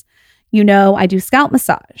sometimes. You know, I do scalp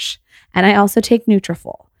massage. And I also take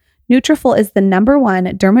Nutrafol. Nutrafol is the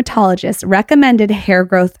 #1 dermatologist recommended hair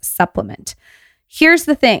growth supplement. Here's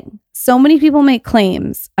the thing. So many people make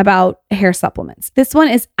claims about hair supplements. This one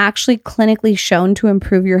is actually clinically shown to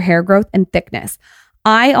improve your hair growth and thickness.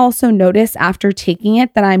 I also notice after taking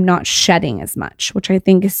it that I'm not shedding as much, which I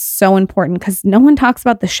think is so important because no one talks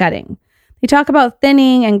about the shedding. They talk about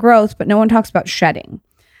thinning and growth, but no one talks about shedding.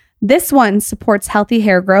 This one supports healthy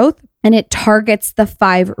hair growth and it targets the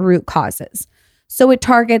 5 root causes. So it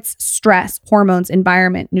targets stress, hormones,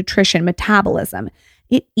 environment, nutrition, metabolism.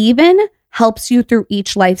 It even helps you through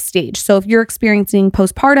each life stage. So if you're experiencing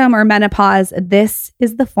postpartum or menopause, this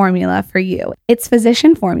is the formula for you. It's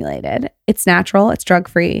physician formulated. It's natural. It's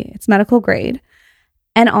drug-free. It's medical grade.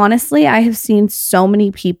 And honestly, I have seen so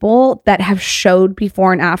many people that have showed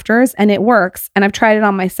before and afters, and it works. And I've tried it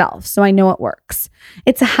on myself, so I know it works.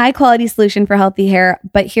 It's a high quality solution for healthy hair,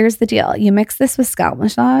 but here's the deal. You mix this with scalp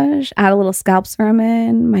massage, add a little scalp serum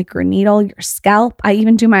in, microneedle your scalp. I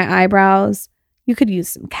even do my eyebrows. You could use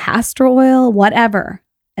some castor oil, whatever.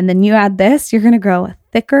 And then you add this, you're going to grow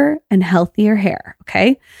thicker and healthier hair,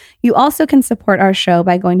 okay? You also can support our show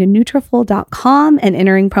by going to Nutrafol.com and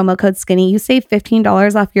entering promo code SKINNY. You save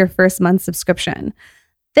 $15 off your first month subscription.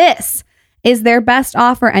 This is their best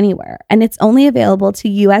offer anywhere, and it's only available to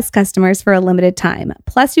U.S. customers for a limited time.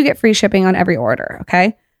 Plus, you get free shipping on every order,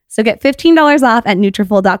 okay? So get $15 off at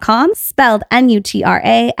Nutrafol.com, spelled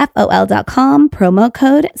Nutrafol.com, promo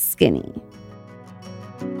code SKINNY.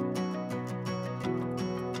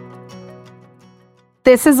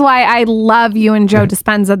 This is why I love you and Joe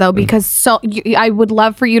Dispenza, though, because I would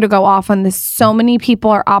love for you to go off on this. So many people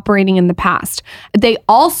are operating in the past. They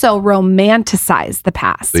also romanticize the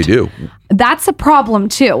past. They do. That's a problem,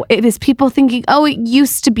 too. It is people thinking, oh, it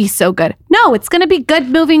used to be so good. No, it's going to be good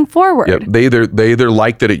moving forward. Yep. They either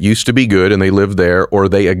like that it used to be good and they live there, or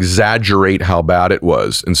they exaggerate how bad it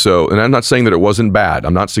was. And I'm not saying that it wasn't bad.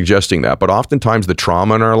 I'm not suggesting that. But oftentimes the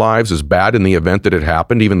trauma in our lives is bad in the event that it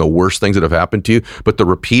happened, even the worst things that have happened to you. But the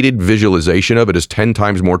repeated visualization of it is 10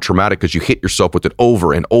 times more traumatic because you hit yourself with it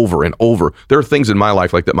over and over and over. There are things in my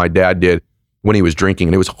life like that my dad did when he was drinking,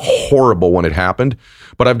 and it was horrible when it happened,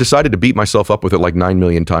 but I've decided to beat myself up with it like 9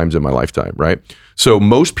 million times in my lifetime, right? So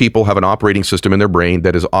most people have an operating system in their brain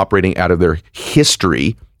that is operating out of their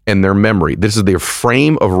history and their memory. This is their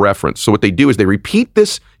frame of reference. So what they do is they repeat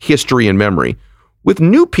this history and memory with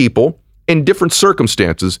new people in different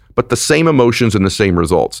circumstances, but the same emotions and the same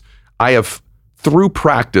results. Through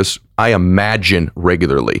practice, I imagine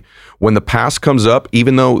regularly. When the past comes up,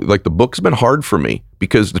 even though like the book's been hard for me,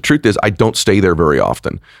 because the truth is I don't stay there very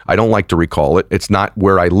often. I don't like to recall it. It's not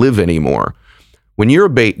where I live anymore. When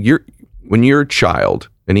you're a child,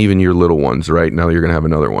 and even your little ones, right? Now you're going to have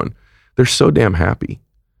another one. They're so damn happy.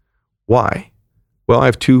 Why? Well, I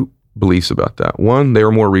have two beliefs about that. One, they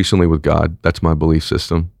were more recently with God. That's my belief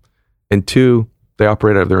system. And two, they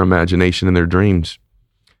operate out of their imagination and their dreams,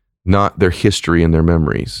 not their history and their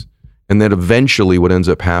memories. And then eventually what ends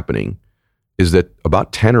up happening is that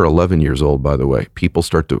about 10 or 11 years old, by the way, people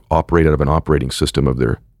start to operate out of an operating system of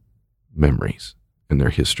their memories and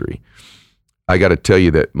their history. I got to tell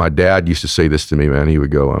you that my dad used to say this to me, man. He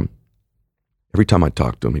would go, every time I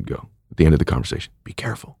talked to him, he'd go, at the end of the conversation, be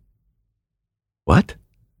careful. What?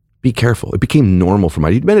 Be careful. It became normal for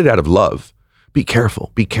he'd meant it out of love. Be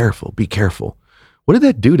careful, be careful, be careful. What did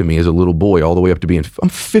that do to me as a little boy all the way up to I'm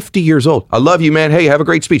 50 years old. I love you, man. Hey, have a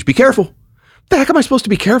great speech. Be careful. What the heck am I supposed to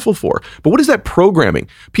be careful for? But what is that programming?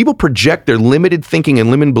 People project their limited thinking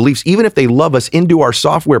and limited beliefs, even if they love us, into our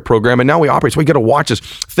software program, and now we operate. So we got to watch this.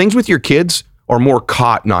 Things with your kids are more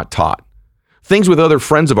caught, not taught. Things with other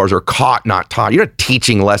friends of ours are caught, not taught. You're not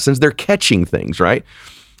teaching lessons. They're catching things, right?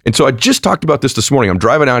 And so I just talked about this morning. I'm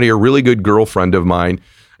driving out here, a really good girlfriend of mine,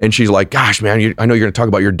 and she's like, gosh, man, I know you're going to talk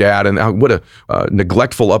about your dad and what a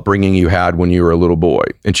neglectful upbringing you had when you were a little boy.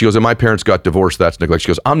 And she goes, and my parents got divorced. That's neglect. She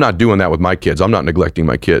goes, I'm not doing that with my kids. I'm not neglecting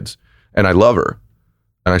my kids. And I love her.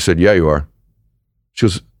 And I said, yeah, you are. She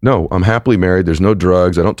goes, no, I'm happily married. There's no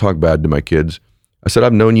drugs. I don't talk bad to my kids. I said,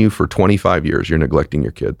 I've known you for 25 years. You're neglecting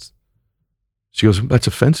your kids. She goes, that's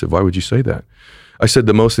offensive. Why would you say that? I said,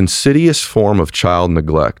 the most insidious form of child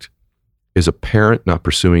neglect is a parent not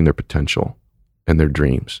pursuing their potential and their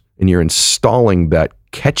dreams. And you're installing that,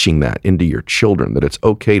 catching that into your children, that it's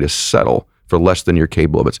okay to settle for less than you're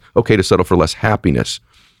capable of. It's okay to settle for less happiness,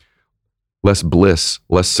 less bliss,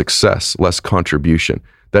 less success, less contribution.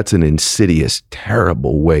 That's an insidious,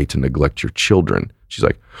 terrible way to neglect your children. She's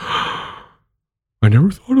like, I never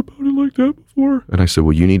thought about it like that before. And I said,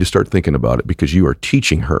 well, you need to start thinking about it, because you are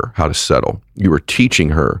teaching her how to settle. You are teaching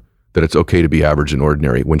her that it's okay to be average and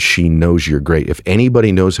ordinary when she knows you're great. If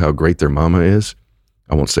anybody knows how great their mama is,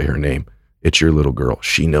 I won't say her name, it's your little girl.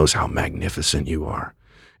 She knows how magnificent you are.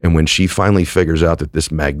 And when she finally figures out that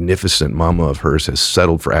this magnificent mama of hers has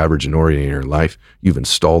settled for average and ordinary in her life, you've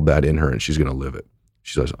installed that in her, and she's going to live it.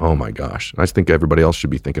 She says, oh my gosh. I think everybody else should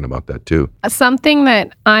be thinking about that too. Something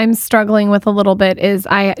that I'm struggling with a little bit is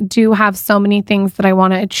I do have so many things that I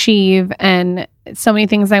want to achieve and so many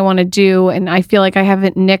things I want to do. And I feel like I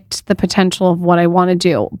haven't nicked the potential of what I want to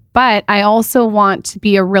do. But I also want to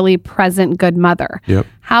be a really present, good mother. Yep.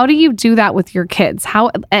 How do you do that with your kids?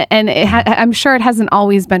 I'm sure it hasn't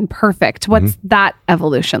always been perfect. What's that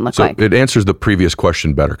evolution look like? It answers the previous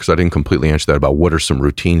question better, because I didn't completely answer that about what are some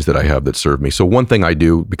routines that I have that serve me. So one thing I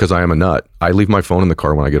do, because I am a nut, I leave my phone in the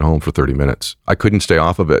car when I get home for 30 minutes. I couldn't stay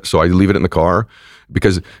off of it. So I leave it in the car,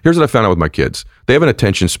 because here's what I found out with my kids. They have an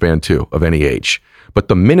attention span too, of any age. But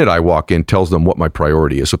the minute I walk in tells them what my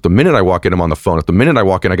priority is. So if the minute I walk in, I'm on the phone. If the minute I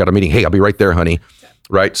walk in, I got a meeting. Hey, I'll be right there, honey.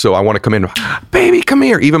 Right? So I want to come in. Baby, come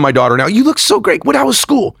here. Even my daughter now. You look so great. How was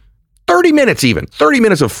school? 30 minutes even. 30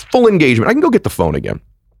 minutes of full engagement. I can go get the phone again.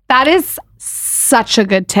 That is such a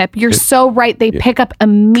good tip. You're so right. They pick up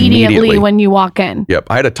immediately when you walk in. Yep.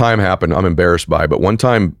 I had a time happen I'm embarrassed by, but one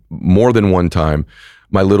time, more than one time,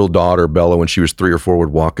 my little daughter, Bella, when she was 3 or 4, would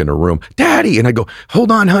walk in a room, Daddy, and I'd go,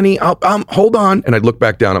 hold on, honey, hold on. And I'd look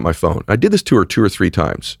back down at my phone. I did this to her 2 or 3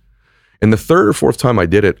 times. And the 3rd or 4th time I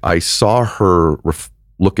did it, I saw her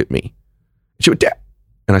look at me. She would, Dad.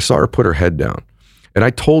 And I saw her put her head down. And I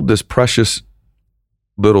told this precious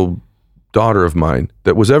little daughter of mine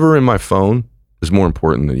that was ever in my phone is more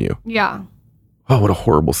important than you. Yeah. Oh, what a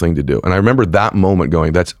horrible thing to do. And I remember that moment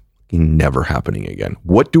going, that's never happening again.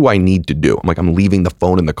 What do I need to do? I'm like, I'm leaving the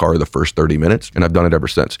phone in the car the first 30 minutes, and I've done it ever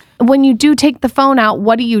since. When you do take the phone out,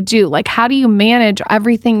 what do you do? Like, how do you manage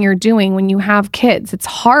everything you're doing when you have kids? It's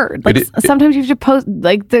hard. Like, sometimes you have to post,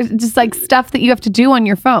 like, there's just like stuff that you have to do on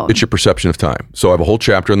your phone. It's your perception of time. So I have a whole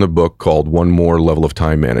chapter in the book called One More Level of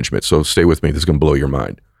Time Management. So stay with me. This is going to blow your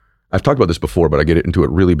mind. I've talked about this before, but I get into it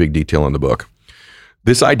really big detail in the book.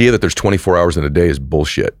 This idea that there's 24 hours in a day is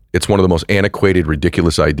bullshit. It's one of the most antiquated,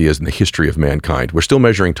 ridiculous ideas in the history of mankind. We're still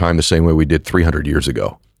measuring time the same way we did 300 years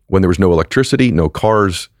ago, when there was no electricity, no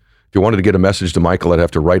cars. If you wanted to get a message to Michael, I'd have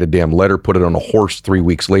to write a damn letter, put it on a horse. 3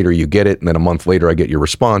 weeks later, you get it, and then a month later, I get your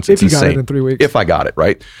response. It's if you insane. got it in 3 weeks. If I got it,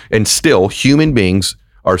 right? And still, human beings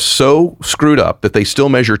are so screwed up that they still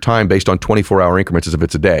measure time based on 24-hour increments as if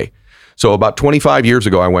it's a day. So about 25 years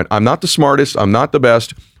ago, I went, I'm not the smartest, I'm not the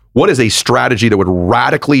best. What is a strategy that would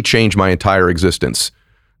radically change my entire existence?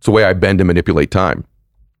 It's the way I bend and manipulate time.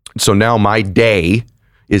 So now my day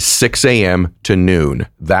is 6 a.m. to noon.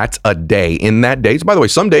 That's a day. In that day, by the way,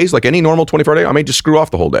 some days, like any normal 24-hour day, I may just screw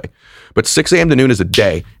off the whole day. But 6 a.m. to noon is a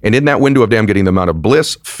day. And in that window of day, I'm getting the amount of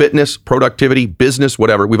bliss, fitness, productivity, business,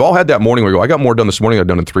 whatever. We've all had that morning where we go, I got more done this morning than I've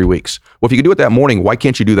done in 3 weeks. Well, if you can do it that morning, why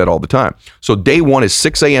can't you do that all the time? So day one is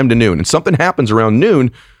 6 a.m. to noon. And something happens around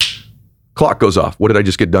noon, clock goes off. What did I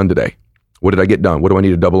just get done today? What did I get done? What do I need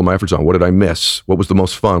to double my efforts on? What did I miss? What was the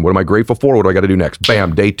most fun? What am I grateful for? What do I got to do next?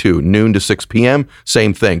 Bam, day 2, noon to 6 p.m.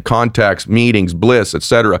 Same thing. Contacts, meetings, bliss,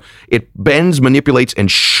 etc. It bends, manipulates, and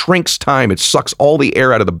shrinks time. It sucks all the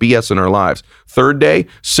air out of the BS in our lives. 3rd day,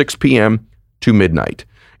 6 p.m. to midnight.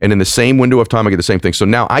 And in the same window of time, I get the same thing. So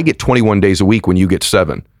now I get 21 days a week when you get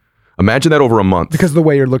 7. Imagine that over a month. Because of the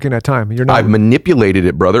way you're looking at time. I've manipulated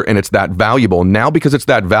it, brother, and it's that valuable. Now, because it's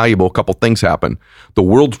that valuable, a couple things happen. The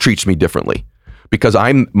world treats me differently. Because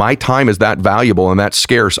my time is that valuable and that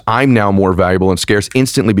scarce, I'm now more valuable and scarce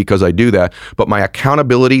instantly because I do that. But my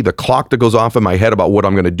accountability, the clock that goes off in my head about what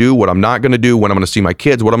I'm going to do, what I'm not going to do, when I'm going to see my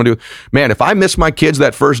kids, what I'm going to do. Man, if I miss my kids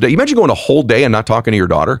that first day, you imagine going a whole day and not talking to your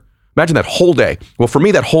daughter? Imagine that whole day. Well, for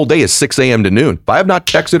me, that whole day is 6 a.m. to noon. If I have not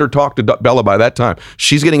texted or talked to Bella by that time,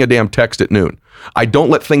 she's getting a damn text at noon. I don't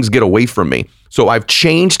let things get away from me. So I've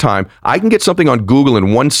changed time. I can get something on Google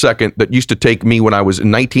in 1 second that used to take me when I was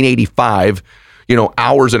in 1985,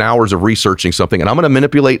 hours and hours of researching something. And I'm going to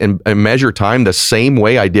manipulate and measure time the same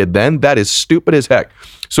way I did then. That is stupid as heck.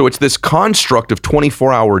 So it's this construct of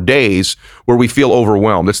 24-hour days where we feel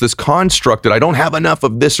overwhelmed. It's this construct that I don't have enough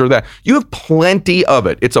of this or that. You have plenty of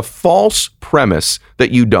it. It's a false premise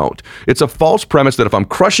that you don't. It's a false premise that if I'm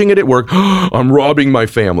crushing it at work, I'm robbing my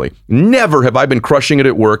family. Never have I been crushing it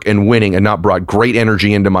at work and winning and not brought great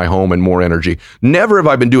energy into my home and more energy. Never have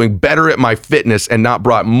I been doing better at my fitness and not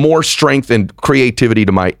brought more strength and creativity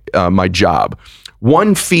to my job.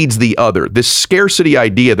 One feeds the other. This scarcity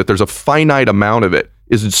idea that there's a finite amount of it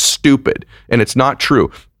is stupid, and it's not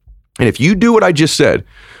true. And if you do what I just said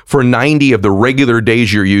for 90 of the regular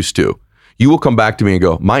days you're used to, you will come back to me and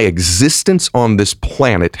go, my existence on this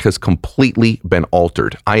planet has completely been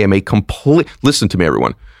altered. Listen to me,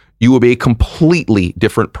 everyone. You will be a completely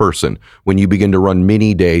different person when you begin to run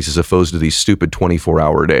mini days as opposed to these stupid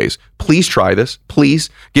 24-hour days. Please try this. Please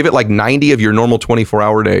give it like 90 of your normal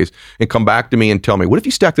 24-hour days and come back to me and tell me, what if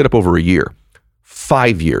you stacked it up over a year,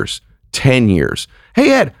 5 years, 10 years?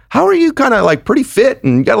 Hey, Ed, how are you kind of like pretty fit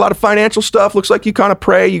and you got a lot of financial stuff? Looks like you kind of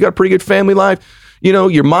pray. You got a pretty good family life.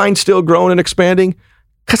 Your mind's still growing and expanding.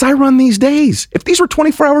 Because I run these days. If these were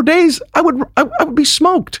 24-hour days, I would be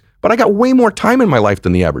smoked. But I got way more time in my life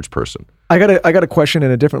than the average person. I got a question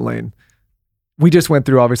in a different lane. We just went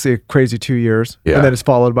through obviously a crazy 2 years, and then it's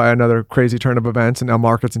followed by another crazy turn of events, and now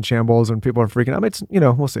markets in shambles, and people are freaking out. It's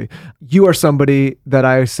we'll see. You are somebody that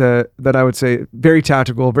I would say very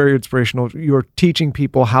tactical, very inspirational. You are teaching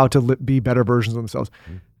people how to be better versions of themselves.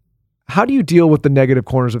 Mm-hmm. how do you deal with the negative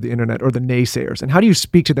corners of the internet or the naysayers? And how do you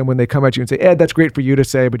speak to them when they come at you and say, Ed, that's great for you to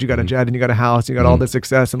say, but you got a jet and you got a house, you got all this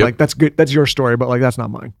success. And like, that's good. That's your story, but like, that's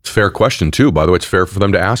not mine. It's a fair question too. By the way, it's fair for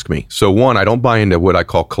them to ask me. So one, I don't buy into what I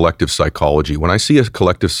call collective psychology. When I see a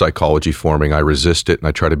collective psychology forming, I resist it and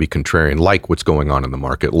I try to be contrarian, like what's going on in the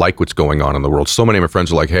market, like what's going on in the world. So many of my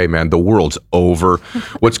friends are like, hey man, the world's over.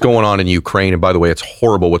 What's going on in Ukraine? And by the way, it's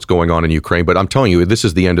horrible what's going on in Ukraine, but I'm telling you, this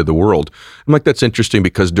is the end of the world. I'm like, that's interesting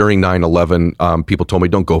because during 9/11, people told me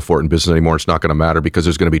don't go for it in business anymore. It's not going to matter because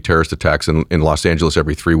there's going to be terrorist attacks in Los Angeles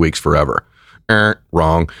every 3 weeks forever.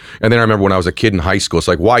 Wrong. And then I remember when I was a kid in high school, it's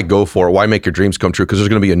like, why go for it? Why make your dreams come true? Because there's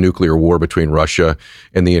going to be a nuclear war between Russia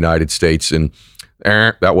and the United States. And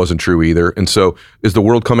that wasn't true either. And so is the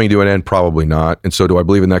world coming to an end? Probably not. And so do I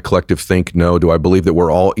believe in that collective think? No. Do I believe that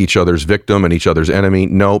we're all each other's victim and each other's enemy?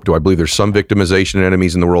 Nope. Do I believe there's some victimization and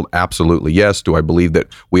enemies in the world? Absolutely yes. Do I believe that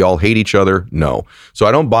we all hate each other? No. So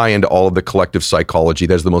I don't buy into all of the collective psychology.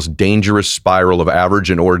 That's the most dangerous spiral of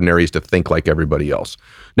average and ordinary is to think like everybody else.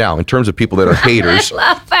 Now, in terms of people that are haters. I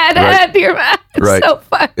love that, Ed. You're mad. It's so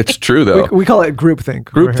funny. It's true, though. We call it groupthink.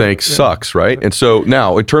 Groupthink sucks, right? And so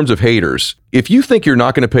now, in terms of haters, if you think you're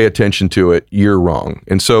not going to pay attention to it, you're wrong.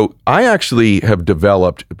 And so I actually have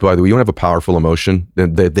developed, by the way, you don't have a powerful emotion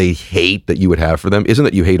that they hate that you would have for them. Isn't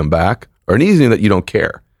that you hate them back? Or it isn't that you don't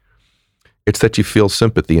care. It's that you feel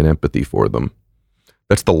sympathy and empathy for them.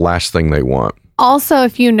 That's the last thing they want. Also,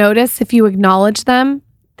 if you notice, if you acknowledge them,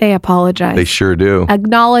 they apologize. They sure do.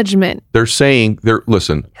 Acknowledgement. They're saying,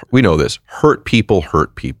 listen, we know this, hurt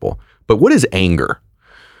people. But what is anger?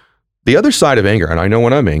 The other side of anger, and I know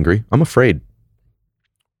when I'm angry, I'm afraid.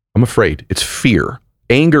 It's fear.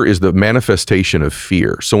 Anger is the manifestation of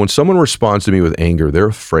fear. So when someone responds to me with anger, they're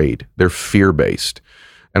afraid. They're fear-based.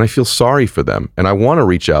 And I feel sorry for them. And I want to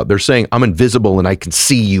reach out. They're saying, I'm invisible and I can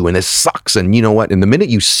see you and this sucks. And you know what? And the minute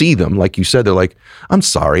you see them, like you said, they're like, I'm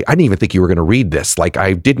sorry. I didn't even think you were going to read this. Like,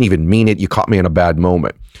 I didn't even mean it. You caught me in a bad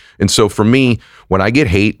moment. And so for me, when I get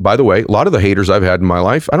hate, by the way, a lot of the haters I've had in my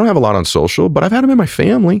life, I don't have a lot on social, but I've had them in my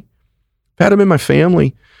family.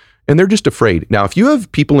 And they're just afraid. Now, if you have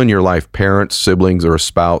people in your life, parents, siblings, or a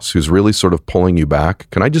spouse who's really sort of pulling you back,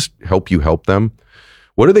 can I just help you help them?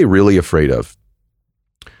 What are they really afraid of?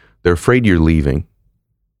 They're afraid you're leaving.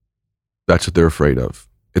 That's what they're afraid of.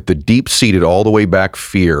 At the deep-seated, all the way back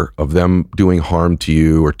fear of them doing harm to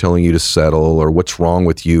you or telling you to settle or what's wrong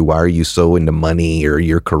with you, why are you so into money or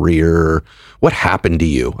your career, or what happened to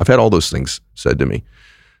you? I've had all those things said to me.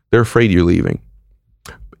 They're afraid you're leaving.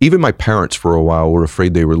 Even my parents for a while were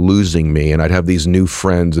afraid they were losing me and I'd have these new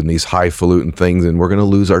friends and these highfalutin things and we're going to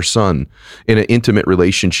lose our son. In an intimate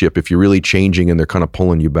relationship, if you're really changing and they're kind of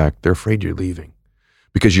pulling you back, they're afraid you're leaving.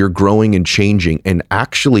 Because you're growing and changing. And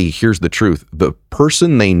actually, here's the truth. The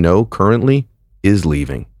person they know currently is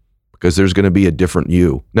leaving because there's going to be a different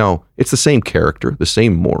you. Now, it's the same character, the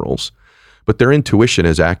same morals, but their intuition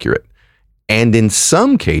is accurate. And in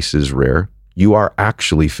some cases, rare, you are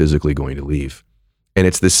actually physically going to leave. And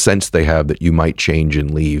it's this sense they have that you might change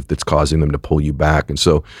and leave that's causing them to pull you back. And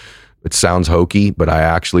so it sounds hokey, but I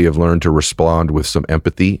actually have learned to respond with some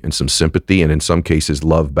empathy and some sympathy and in some cases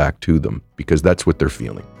love back to them because that's what they're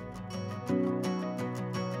feeling.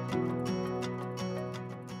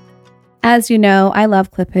 As you know, I love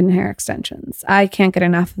clip-in hair extensions. I can't get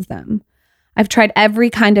enough of them. I've tried every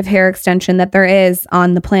kind of hair extension that there is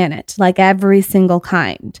on the planet, like every single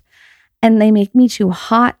kind. And they make me too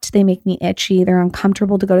hot. They make me itchy. They're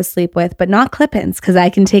uncomfortable to go to sleep with, but not clip-ins because I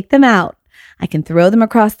can take them out. I can throw them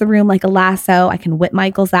across the room like a lasso. I can whip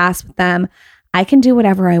Michael's ass with them. I can do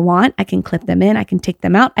whatever I want. I can clip them in. I can take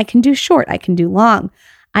them out. I can do short. I can do long.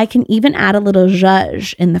 I can even add a little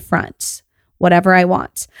zhuzh in the front, whatever I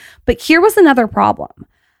want. But here was another problem.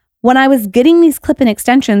 When I was getting these clip-in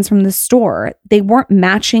extensions from the store, they weren't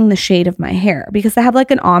matching the shade of my hair because I have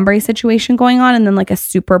like an ombre situation going on and then like a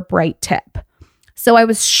super bright tip. So I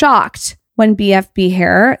was shocked when BFB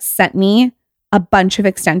Hair sent me a bunch of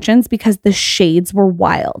extensions because the shades were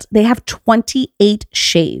wild. They have 28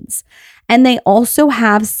 shades and they also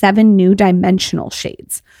have 7 new dimensional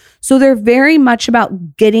shades. So they're very much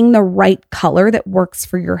about getting the right color that works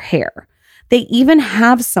for your hair. They even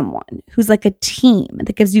have someone who's like a team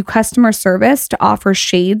that gives you customer service to offer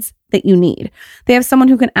shades that you need. They have someone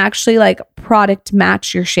who can actually like product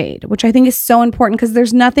match your shade, which I think is so important because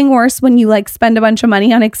there's nothing worse when you like spend a bunch of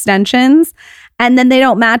money on extensions and then they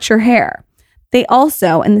don't match your hair. They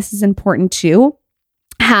also, and this is important too,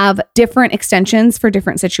 have different extensions for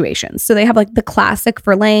different situations. So they have like the classic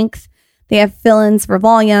for length, they have fill-ins for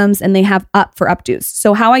volumes, and they have up for updos.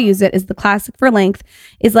 So how I use it is the classic for length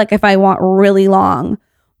is like if I want really long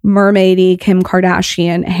mermaidy Kim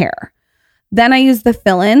Kardashian hair. Then I use the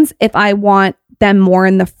fill-ins if I want them more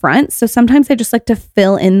in the front. So sometimes I just like to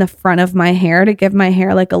fill in the front of my hair to give my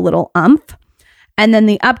hair like a little umph. And then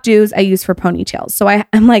the updos I use for ponytails. So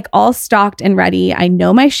I'm like all stocked and ready. I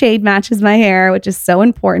know my shade matches my hair, which is so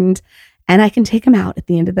important. And I can take them out at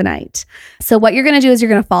the end of the night. So what you're going to do is you're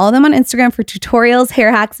going to follow them on Instagram for tutorials,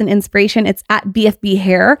 hair hacks, and inspiration. It's at BFB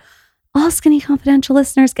Hair. All Skinny Confidential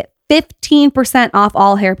listeners get 15% off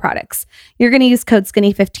all hair products. You're going to use code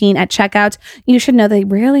SKINNY15 at checkout. You should know they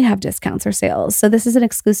rarely have discounts or sales. So this is an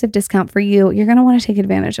exclusive discount for you. You're going to want to take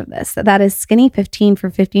advantage of this. That is SKINNY15 for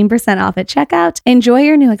 15% off at checkout. Enjoy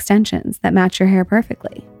your new extensions that match your hair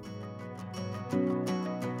perfectly.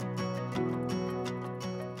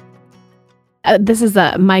 This is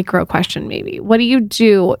a micro question maybe. What do you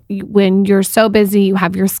do when you're so busy, you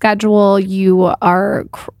have your schedule, you are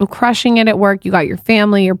crushing it at work, you got your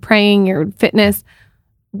family, you're praying, your fitness,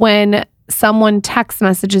 when someone text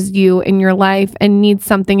messages you in your life and needs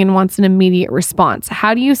something and wants an immediate response?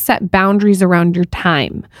 How do you set boundaries around your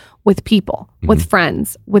time with people, with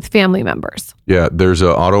friends, with family members? Yeah, there's an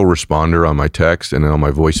autoresponder on my text and on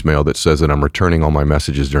my voicemail that says that I'm returning all my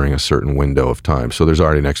messages during a certain window of time. So there's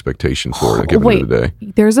already an expectation for it given to the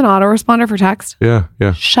day. There's an autoresponder for text? Yeah.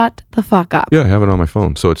 Shut the fuck up. Yeah, I have it on my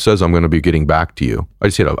phone. So it says I'm going to be getting back to you. I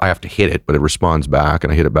have to hit it, but it responds back,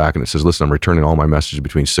 and I hit it back and it says, listen, I'm returning all my messages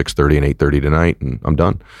between 6:30 and 8:30 tonight, and I'm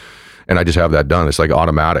done. And I just have that done. It's like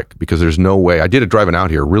automatic because there's no way. I did it driving out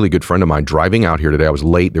here. A really good friend of mine driving out here today. I was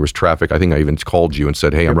late. There was traffic. I think I even called you and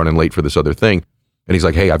said, hey, I'm running late for this other thing. And he's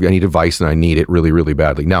like, hey, I need advice and I need it really, really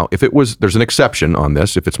badly. Now, there's an exception on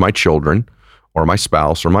this. If it's my children or my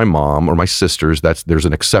spouse or my mom or my sisters, there's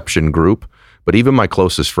an exception group. But even my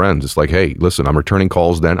closest friends, it's like, hey, listen, I'm returning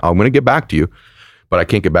calls then. I'm going to get back to you, but I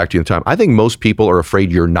can't get back to you in time. I think most people are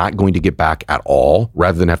afraid you're not going to get back at all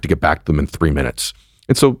rather than have to get back to them in 3 minutes.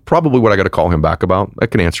 And so probably what I got to call him back about, I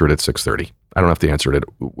can answer it at 6:30. I don't have to answer it at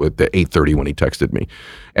 8:30 when he texted me.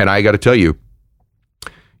 And I got to tell you,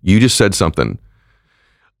 you just said something.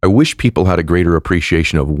 I wish people had a greater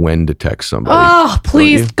appreciation of when to text somebody. Oh,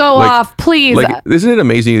 please go off, please. Like, isn't it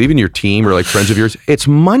amazing? Even your team or like friends of yours, it's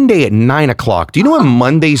Monday at 9:00. Do you know what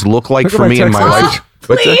Mondays look like for me in my life?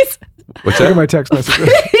 Please. What's that? Look at my text messages.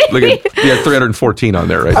 Look at 314 on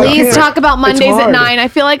there, right? Please talk about Mondays at 9. I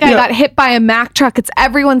feel like I got hit by a Mack truck. It's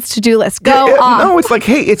everyone's to-do list. Go off. No, it's like,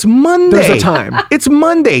 hey, it's Monday. There's a time. It's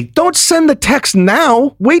Monday. Don't send the text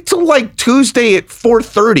now. Wait till like Tuesday at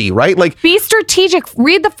 4:30, right? Like, be strategic.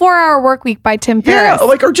 Read the 4-Hour Workweek by Tim Ferriss.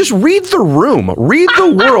 Yeah, or just read the room. Read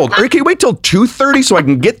the world. Or can you wait till 2:30 so I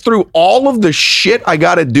can get through all of the shit I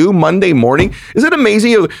got to do Monday morning? Is it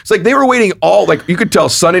amazing? It's like they were waiting you could tell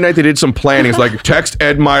Sunday night they did some planning. It's like, text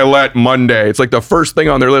Ed Mylett Monday. It's like the first thing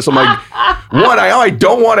on their list. I'm like, one, I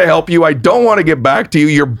don't want to help you. I don't want to get back to you.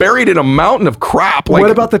 You're buried in a mountain of crap. Like, what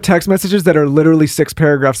about the text messages that are literally 6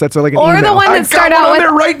 paragraphs? That's like an or email. The one that started out on with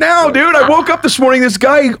there right now, dude. I woke up this morning. This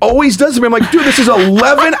guy always does to me. I'm like, dude, this is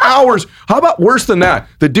 11 hours. How about worse than that?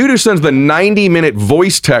 The dude who sends the 90-minute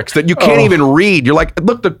voice text that you can't even read. You're like,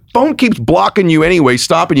 look, the phone keeps blocking you anyway,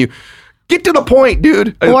 stopping you. Get to the point,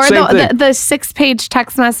 dude. Or the 6-page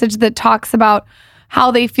text message that talks about how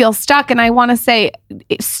they feel stuck. And I want to say,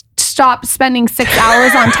 stop spending 6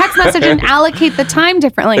 hours on text message and allocate the time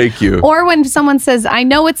differently. Thank you. Or when someone says, I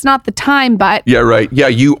know it's not the time, but. Yeah, right. Yeah,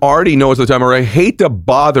 you already know it's the time. Or I hate to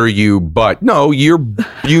bother you, but no, you're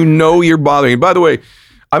bothering. And by the way,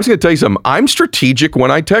 I'm just going to tell you something. I'm strategic when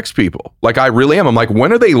I text people. Like, I really am. I'm like,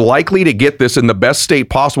 when are they likely to get this in the best state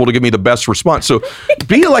possible to give me the best response? So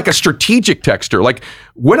be like a strategic texter. Like,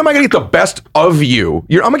 when am I going to get the best of you?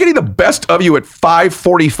 I'm getting the best of you at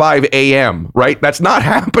 5:45 a.m., right? That's not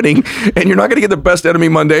happening, and you're not going to get the best out of me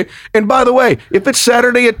Monday. And by the way, if it's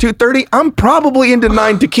Saturday at 2:30, I'm probably into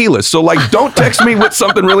 9 tequilas. So, like, don't text me with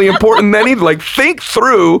something really important then either. Like, think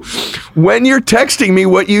through when you're texting me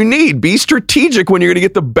what you need. Be strategic when you're going to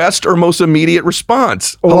get the best or most immediate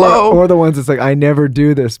response. Hello? Or the ones that's like, I never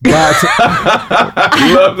do this, but.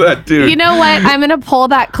 I love that, dude. You know what? I'm going to pull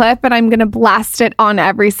that clip and I'm going to blast it on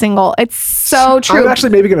every single. It's so true. I'm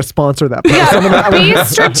actually maybe going to sponsor that. Be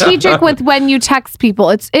strategic with when you text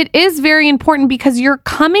people. It is very important because you're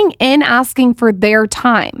coming in asking for their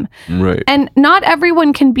time. Right. And not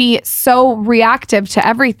everyone can be so reactive to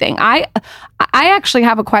everything. I actually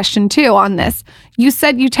have a question too on this. You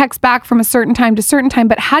said you text back from a certain time to certain time,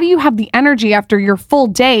 but how do you have the energy after your full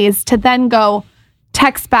days to then go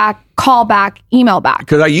text back, call back, email back?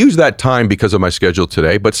 Because I use that time because of my schedule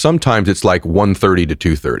today, but sometimes it's like 1:30 to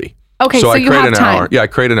 2:30. Okay, so I you create have an time. hour. Yeah, I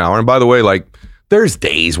create an hour. And by the way, like, there's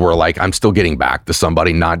days where like I'm still getting back to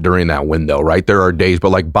somebody not during that window, right? There are days, but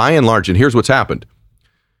like by and large, and here's what's happened.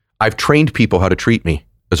 I've trained people how to treat me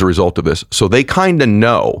as a result of this. So they kind of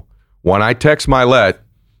know when I text Mylett,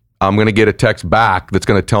 I'm going to get a text back that's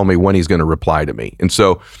going to tell me when he's going to reply to me. And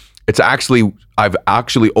so I've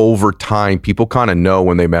actually over time, people kind of know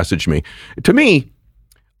when they message me. To me,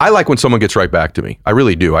 I like when someone gets right back to me. I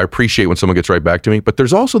really do. I appreciate when someone gets right back to me. But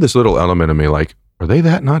there's also this little element of me like, are they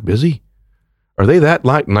that not busy? Are they that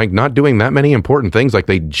like not doing that many important things? Like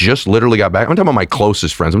they just literally got back. I'm talking about my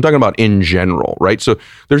closest friends. I'm talking about in general, right? So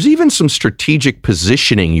there's even some strategic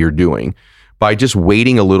positioning you're doing by just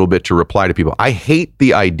waiting a little bit to reply to people. I hate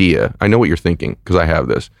the idea. I know what you're thinking because I have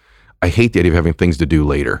this. I hate the idea of having things to do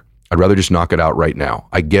later. I'd rather just knock it out right now.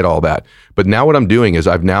 I get all that. But now what I'm doing is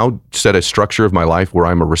I've now set a structure of my life where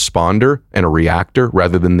I'm a responder and a reactor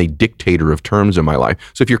rather than the dictator of terms in my life.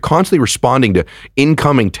 So if you're constantly responding to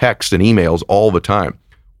incoming texts and emails all the time,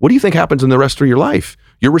 what do you think happens in the rest of your life?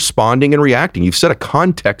 You're responding and reacting. You've set a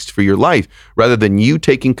context for your life rather than you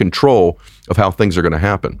taking control of how things are going to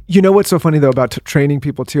happen. You know what's so funny though about training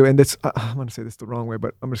people too, and this, I'm going to say this the wrong way,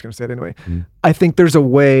 but I'm just going to say it anyway. I think there's a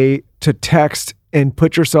way to text and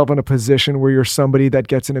put yourself in a position where you're somebody that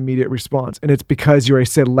gets an immediate response. And it's because you're a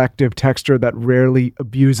selective texter that rarely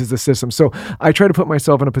abuses the system. So I try to put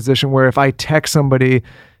myself in a position where if I text somebody,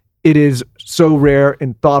 it is so rare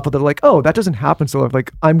and thoughtful that like, oh, that doesn't happen so often.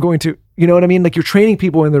 Like I'm going to, you know what I mean? Like you're training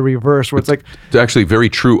people in the reverse where it's like. It's actually very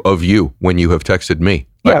true of you when you have texted me.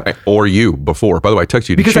 Yeah. Or you before. By the way, I texted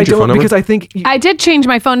you. Did because you change your phone number? Because I think I did change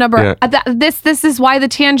my phone number. Yeah. This is why the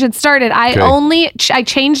tangent started. I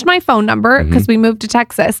changed my phone number because we moved to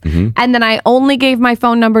Texas, and then I only gave my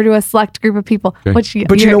phone number to a select group of people. Which you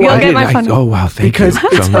know what? You'll get my phone number. Oh wow, thank because you.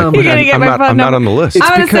 it's, You're gonna get my phone I'm number. not on the list.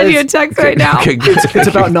 I'm gonna send you a text right now. Okay, it's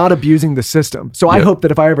about not abusing the system. So I hope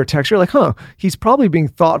that if I ever text you, like, he's probably being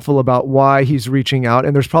thoughtful about why he's reaching out,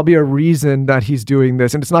 and there's probably a reason that he's doing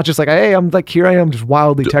this, and it's not just like, hey, I'm like here I am just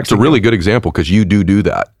wildly texting. It's a really good example because you do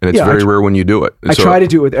that, and it's very rare when you do it. And I try to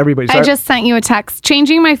do it with everybody. So I just sent you a text.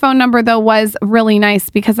 Changing my phone number though was really nice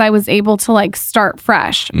because I was able to like start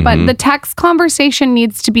fresh. But the text conversation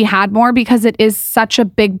needs to be had more because it is such a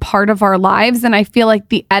big part of our lives, and I feel like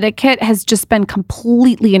the etiquette has just been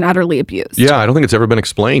completely and utterly abused. Yeah, I don't think it's ever been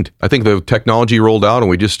explained. I think the technology rolled out and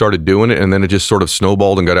we just started doing it, and then it just sort of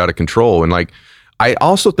snowballed and got out of control. And like, I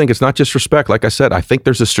also think it's not just respect. Like I said, I think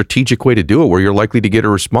there's a strategic way to do it where you're likely to get a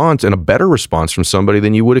response and a better response from somebody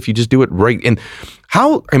than you would if you just do it right. And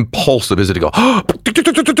how impulsive is it to go,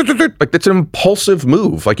 like that's an impulsive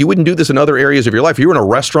move. Like you wouldn't do this in other areas of your life. If you were in a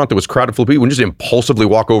restaurant that was crowded full of people, you wouldn't just impulsively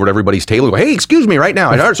walk over to everybody's table and go, hey, excuse me right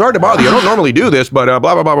now. Sorry to bother you. I don't normally do this, but blah,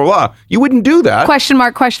 blah, blah, blah, blah. You wouldn't do that. Question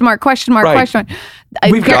mark, question mark, question mark, Right. question mark.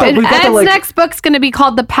 Ed's next book's going to be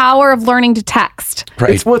called The Power of Learning to Text.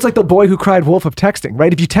 Right. It's like the boy who cried wolf of texting,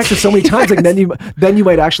 right? If you text it so many times, like then you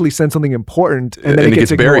might actually send something important, and then it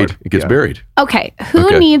gets buried. ignored. It gets buried. Okay,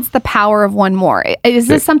 who needs the power of one more? Is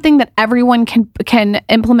this something that everyone can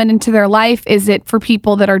implement into their life? Is it for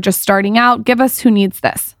people that are just starting out? Give us who needs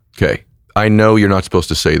this. Okay. I know you're not supposed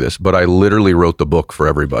to say this, but I literally wrote the book for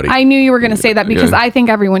everybody. I knew you were going to say that because I think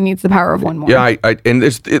everyone needs the power of one more. Yeah,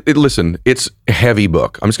 listen, it's a heavy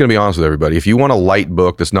book. I'm just going to be honest with everybody. If you want a light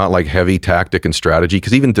book that's not like heavy tactic and strategy,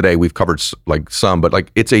 because even today we've covered like some, but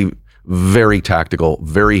like it's a very tactical,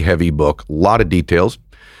 very heavy book, a lot of details.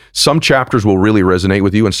 Some chapters will really resonate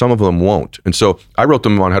with you and some of them won't. And so I wrote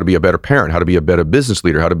them on how to be a better parent, how to be a better business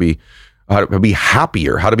leader, how to be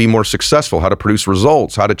happier, how to be more successful, how to produce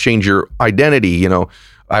results, how to change your identity. You know,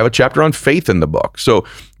 I have a chapter on faith in the book. So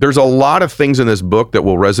there's a lot of things in this book that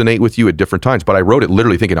will resonate with you at different times. But I wrote it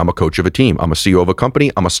literally thinking I'm a coach of a team. I'm a CEO of a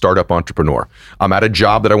company. I'm a startup entrepreneur. I'm at a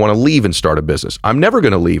job that I want to leave and start a business. I'm never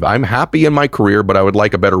going to leave. I'm happy in my career, but I would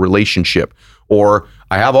like a better relationship. Or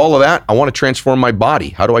I have all of that. I want to transform my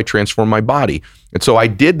body. How do I transform my body? And so I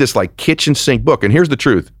did this like kitchen sink book. And here's the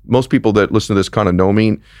truth. Most people that listen to this kind of know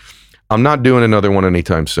me. I'm not doing another one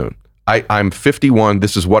anytime soon. I'm 51.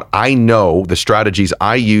 This is what I know, the strategies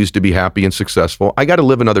I use to be happy and successful. I got to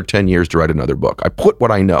live another 10 years to write another book. I put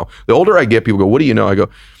what I know. The older I get, people go, what do you know? I go,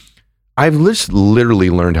 I've just literally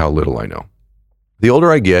learned how little I know. The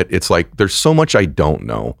older I get, it's like there's so much I don't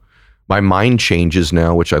know. My mind changes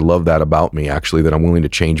now, which I love that about me, actually, that I'm willing to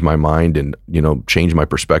change my mind and, change my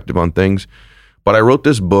perspective on things. But I wrote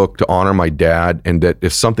this book to honor my dad, and that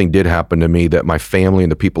if something did happen to me, that my family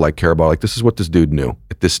and the people I care about, like, this is what this dude knew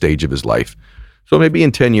at this stage of his life. So maybe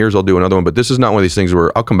in 10 years, I'll do another one. But this is not one of these things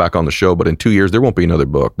where I'll come back on the show, but in 2 years, there won't be another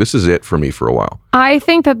book. This is it for me for a while. I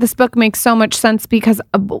think that this book makes so much sense because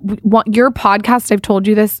your podcast, I've told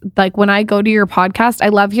you this, like when I go to your podcast, I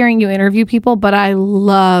love hearing you interview people, but I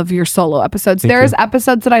love your solo episodes. There's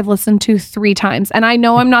episodes that I've listened to 3 times. And I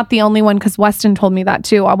know I'm not the only one because Weston told me that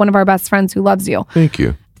too. One of our best friends who loves you. Thank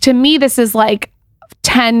you. To me, this is like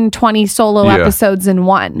 10, 20 solo episodes in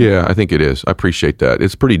one. Yeah, I think it is. I appreciate that.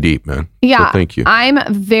 It's pretty deep, man. Yeah. So thank you. I'm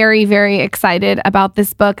very, very excited about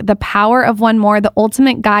this book, The Power of One More, The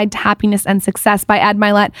Ultimate Guide to Happiness and Success by Ed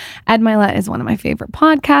Mylett. Ed Mylett is one of my favorite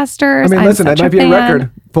podcasters. I mean, listen, that might be a record.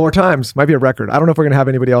 4 times. Might be a record. I don't know if we're going to have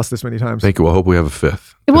anybody else this many times. Thank you. Well, I hope we have a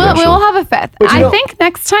 5th. We'll have a 5th. I think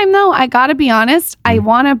next time though, I got to be honest, I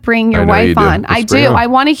want to bring your wife on. I do. I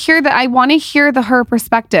want to hear that. I want to hear her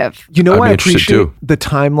perspective. You know, I appreciate the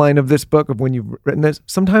timeline of this book of when you've written this.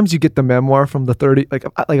 Sometimes you get the memoir from the 30, like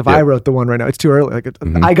if I wrote the one right now, it's too early. Like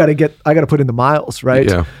I got to put in the miles, right?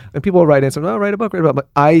 Yeah. And people will write in, write a book. But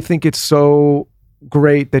I think it's so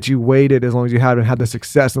great that you waited as long as you had and had the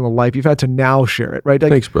success in the life you've had to now share it, right?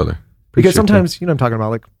 Like, thanks, brother. Because sometimes, you know what I'm talking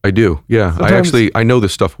about, like I do, yeah. I know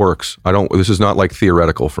this stuff works. This is not like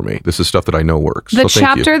theoretical for me. This is stuff that I know works. The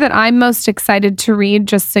chapter that I'm most excited to read,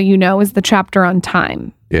 just so you know, is the chapter on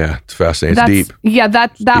time. Yeah, it's fascinating. It's deep. Yeah,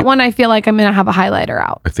 that one I feel like I'm going to have a highlighter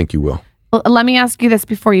out. I think you will. Well, let me ask you this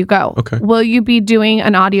before you go. Okay. Will you be doing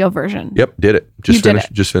an audio version? Yep, did it. Just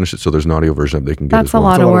finished it. So there's an audio version that they can get. That's a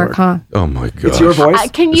lot of work, huh? Oh my god. It's your voice.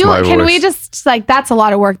 Can we just like, that's a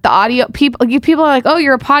lot of work. The audio people are like, oh,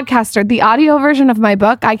 you're a podcaster. The audio version of my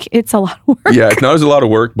book, it's a lot of work. Yeah, it's not as a lot of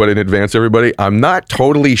work, but in advance, everybody, I'm not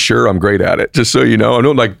totally sure I'm great at it. Just so you know, I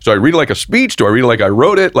don't like. So I read it like a speech. Do I read it like I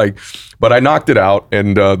wrote it? But I knocked it out,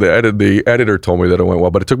 and the editor told me that it went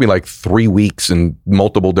well. But it took me like 3 weeks and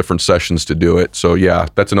multiple different sessions to do it. So yeah,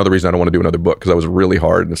 that's another reason I don't want to do another book because that was really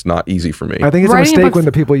hard and it's not easy for me. I think it's a mistake when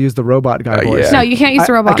the people use the robot guy voice. Yeah. No, you can't use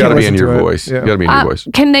the robot. Got to be in your voice. Yeah. Got to be in your voice.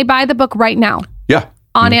 Can they buy the book right now? Yeah.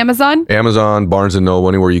 On Amazon? Amazon, Barnes & Noble,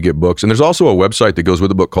 anywhere you get books. And there's also a website that goes with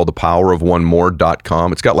the book called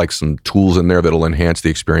thepowerofonemore.com. It's got like some tools in there that'll enhance the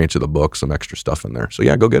experience of the book, some extra stuff in there. So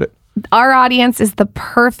yeah, go get it. Our audience is the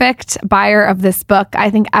perfect buyer of this book. I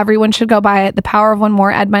think everyone should go buy it. The Power of One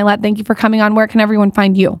More. Ed Mylett, thank you for coming on. Where can everyone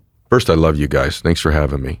find you? First, I love you guys. Thanks for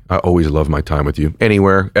having me. I always love my time with you.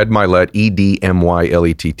 Anywhere, Ed Mylett,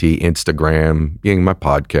 EDMYLETT, Instagram, my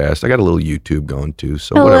podcast. I got a little YouTube going too.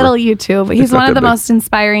 So little YouTube. He's one of the most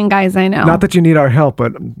inspiring guys I know. Not that you need our help,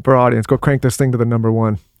 but for our audience, go crank this thing to the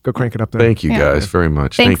 #1. Go crank it up there. Thank you guys very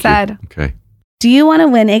much. Thanks, Ed. Okay. Do you want to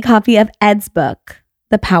win a copy of Ed's book,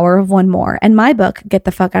 The Power of One More, and my book, Get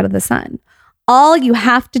the Fuck Out of the Sun? All you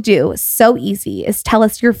have to do, so easy, is tell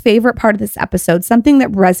us your favorite part of this episode, something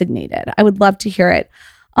that resonated. I would love to hear it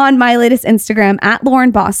on my latest Instagram at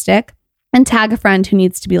Lauren Bostic, and tag a friend who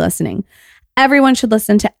needs to be listening. Everyone should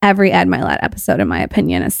listen to every Ed Mylett episode, in my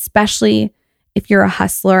opinion, especially if you're a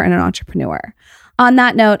hustler and an entrepreneur. On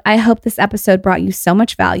that note, I hope this episode brought you so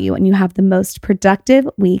much value and you have the most productive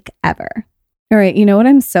week ever. All right, you know what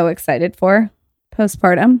I'm so excited for?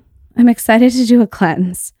 Postpartum. I'm excited to do a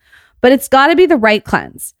cleanse. But it's got to be the right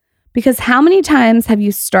cleanse, because how many times have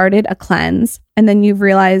you started a cleanse and then you've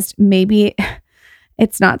realized maybe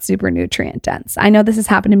it's not super nutrient dense? I know this has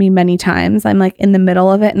happened to me many times. I'm like in the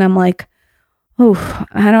middle of it and I'm like, oh,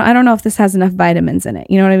 I don't know if this has enough vitamins in it.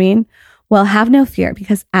 You know what I mean? Well, have no fear,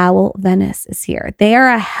 because Owl Venice is here. They are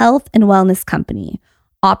a health and wellness company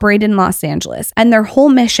operated in Los Angeles, and their whole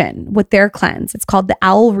mission with their cleanse, it's called the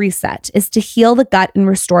Owl Reset, is to heal the gut and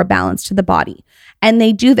restore balance to the body. And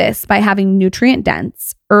they do this by having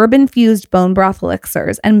nutrient-dense, herb-infused bone broth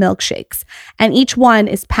elixirs and milkshakes. And each one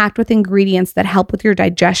is packed with ingredients that help with your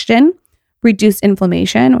digestion, reduce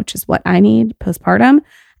inflammation, which is what I need postpartum,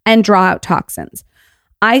 and draw out toxins.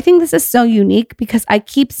 I think this is so unique because I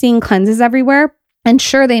keep seeing cleanses everywhere. And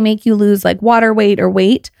sure, they make you lose like water weight or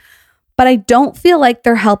weight, but I don't feel like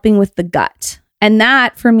they're helping with the gut. And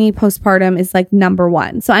that for me, postpartum is like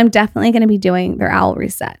 #1. So I'm definitely going to be doing their Owl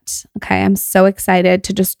Reset. Okay. I'm so excited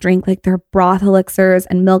to just drink like their broth elixirs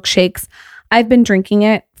and milkshakes. I've been drinking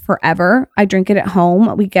it forever. I drink it at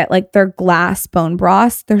home. We get like their glass bone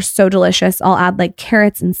broths. They're so delicious. I'll add like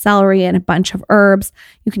carrots and celery and a bunch of herbs.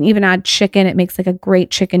 You can even add chicken. It makes like a great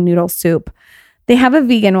chicken noodle soup. They have a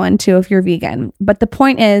vegan one too if you're vegan. But the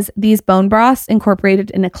point is, these bone broths incorporated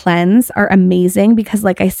in a cleanse are amazing because,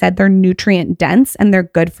 like I said, they're nutrient dense and they're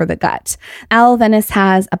good for the gut. Owl Venice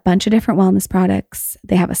has a bunch of different wellness products.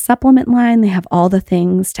 They have a supplement line. They have all the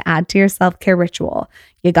things to add to your self-care ritual.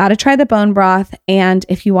 You got to try the bone broth. And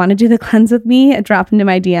if you want to do the cleanse with me, drop into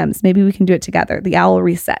my DMs. Maybe we can do it together. The Owl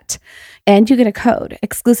Reset. And you get a code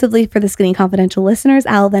exclusively for the Skinny Confidential listeners.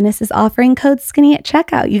 Owl Venice is offering code SKINNY at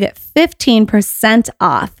checkout. You get 15%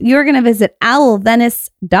 off. You're going to visit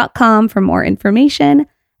owlvenice.com for more information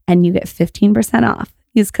and you get 15% off.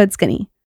 Use code SKINNY.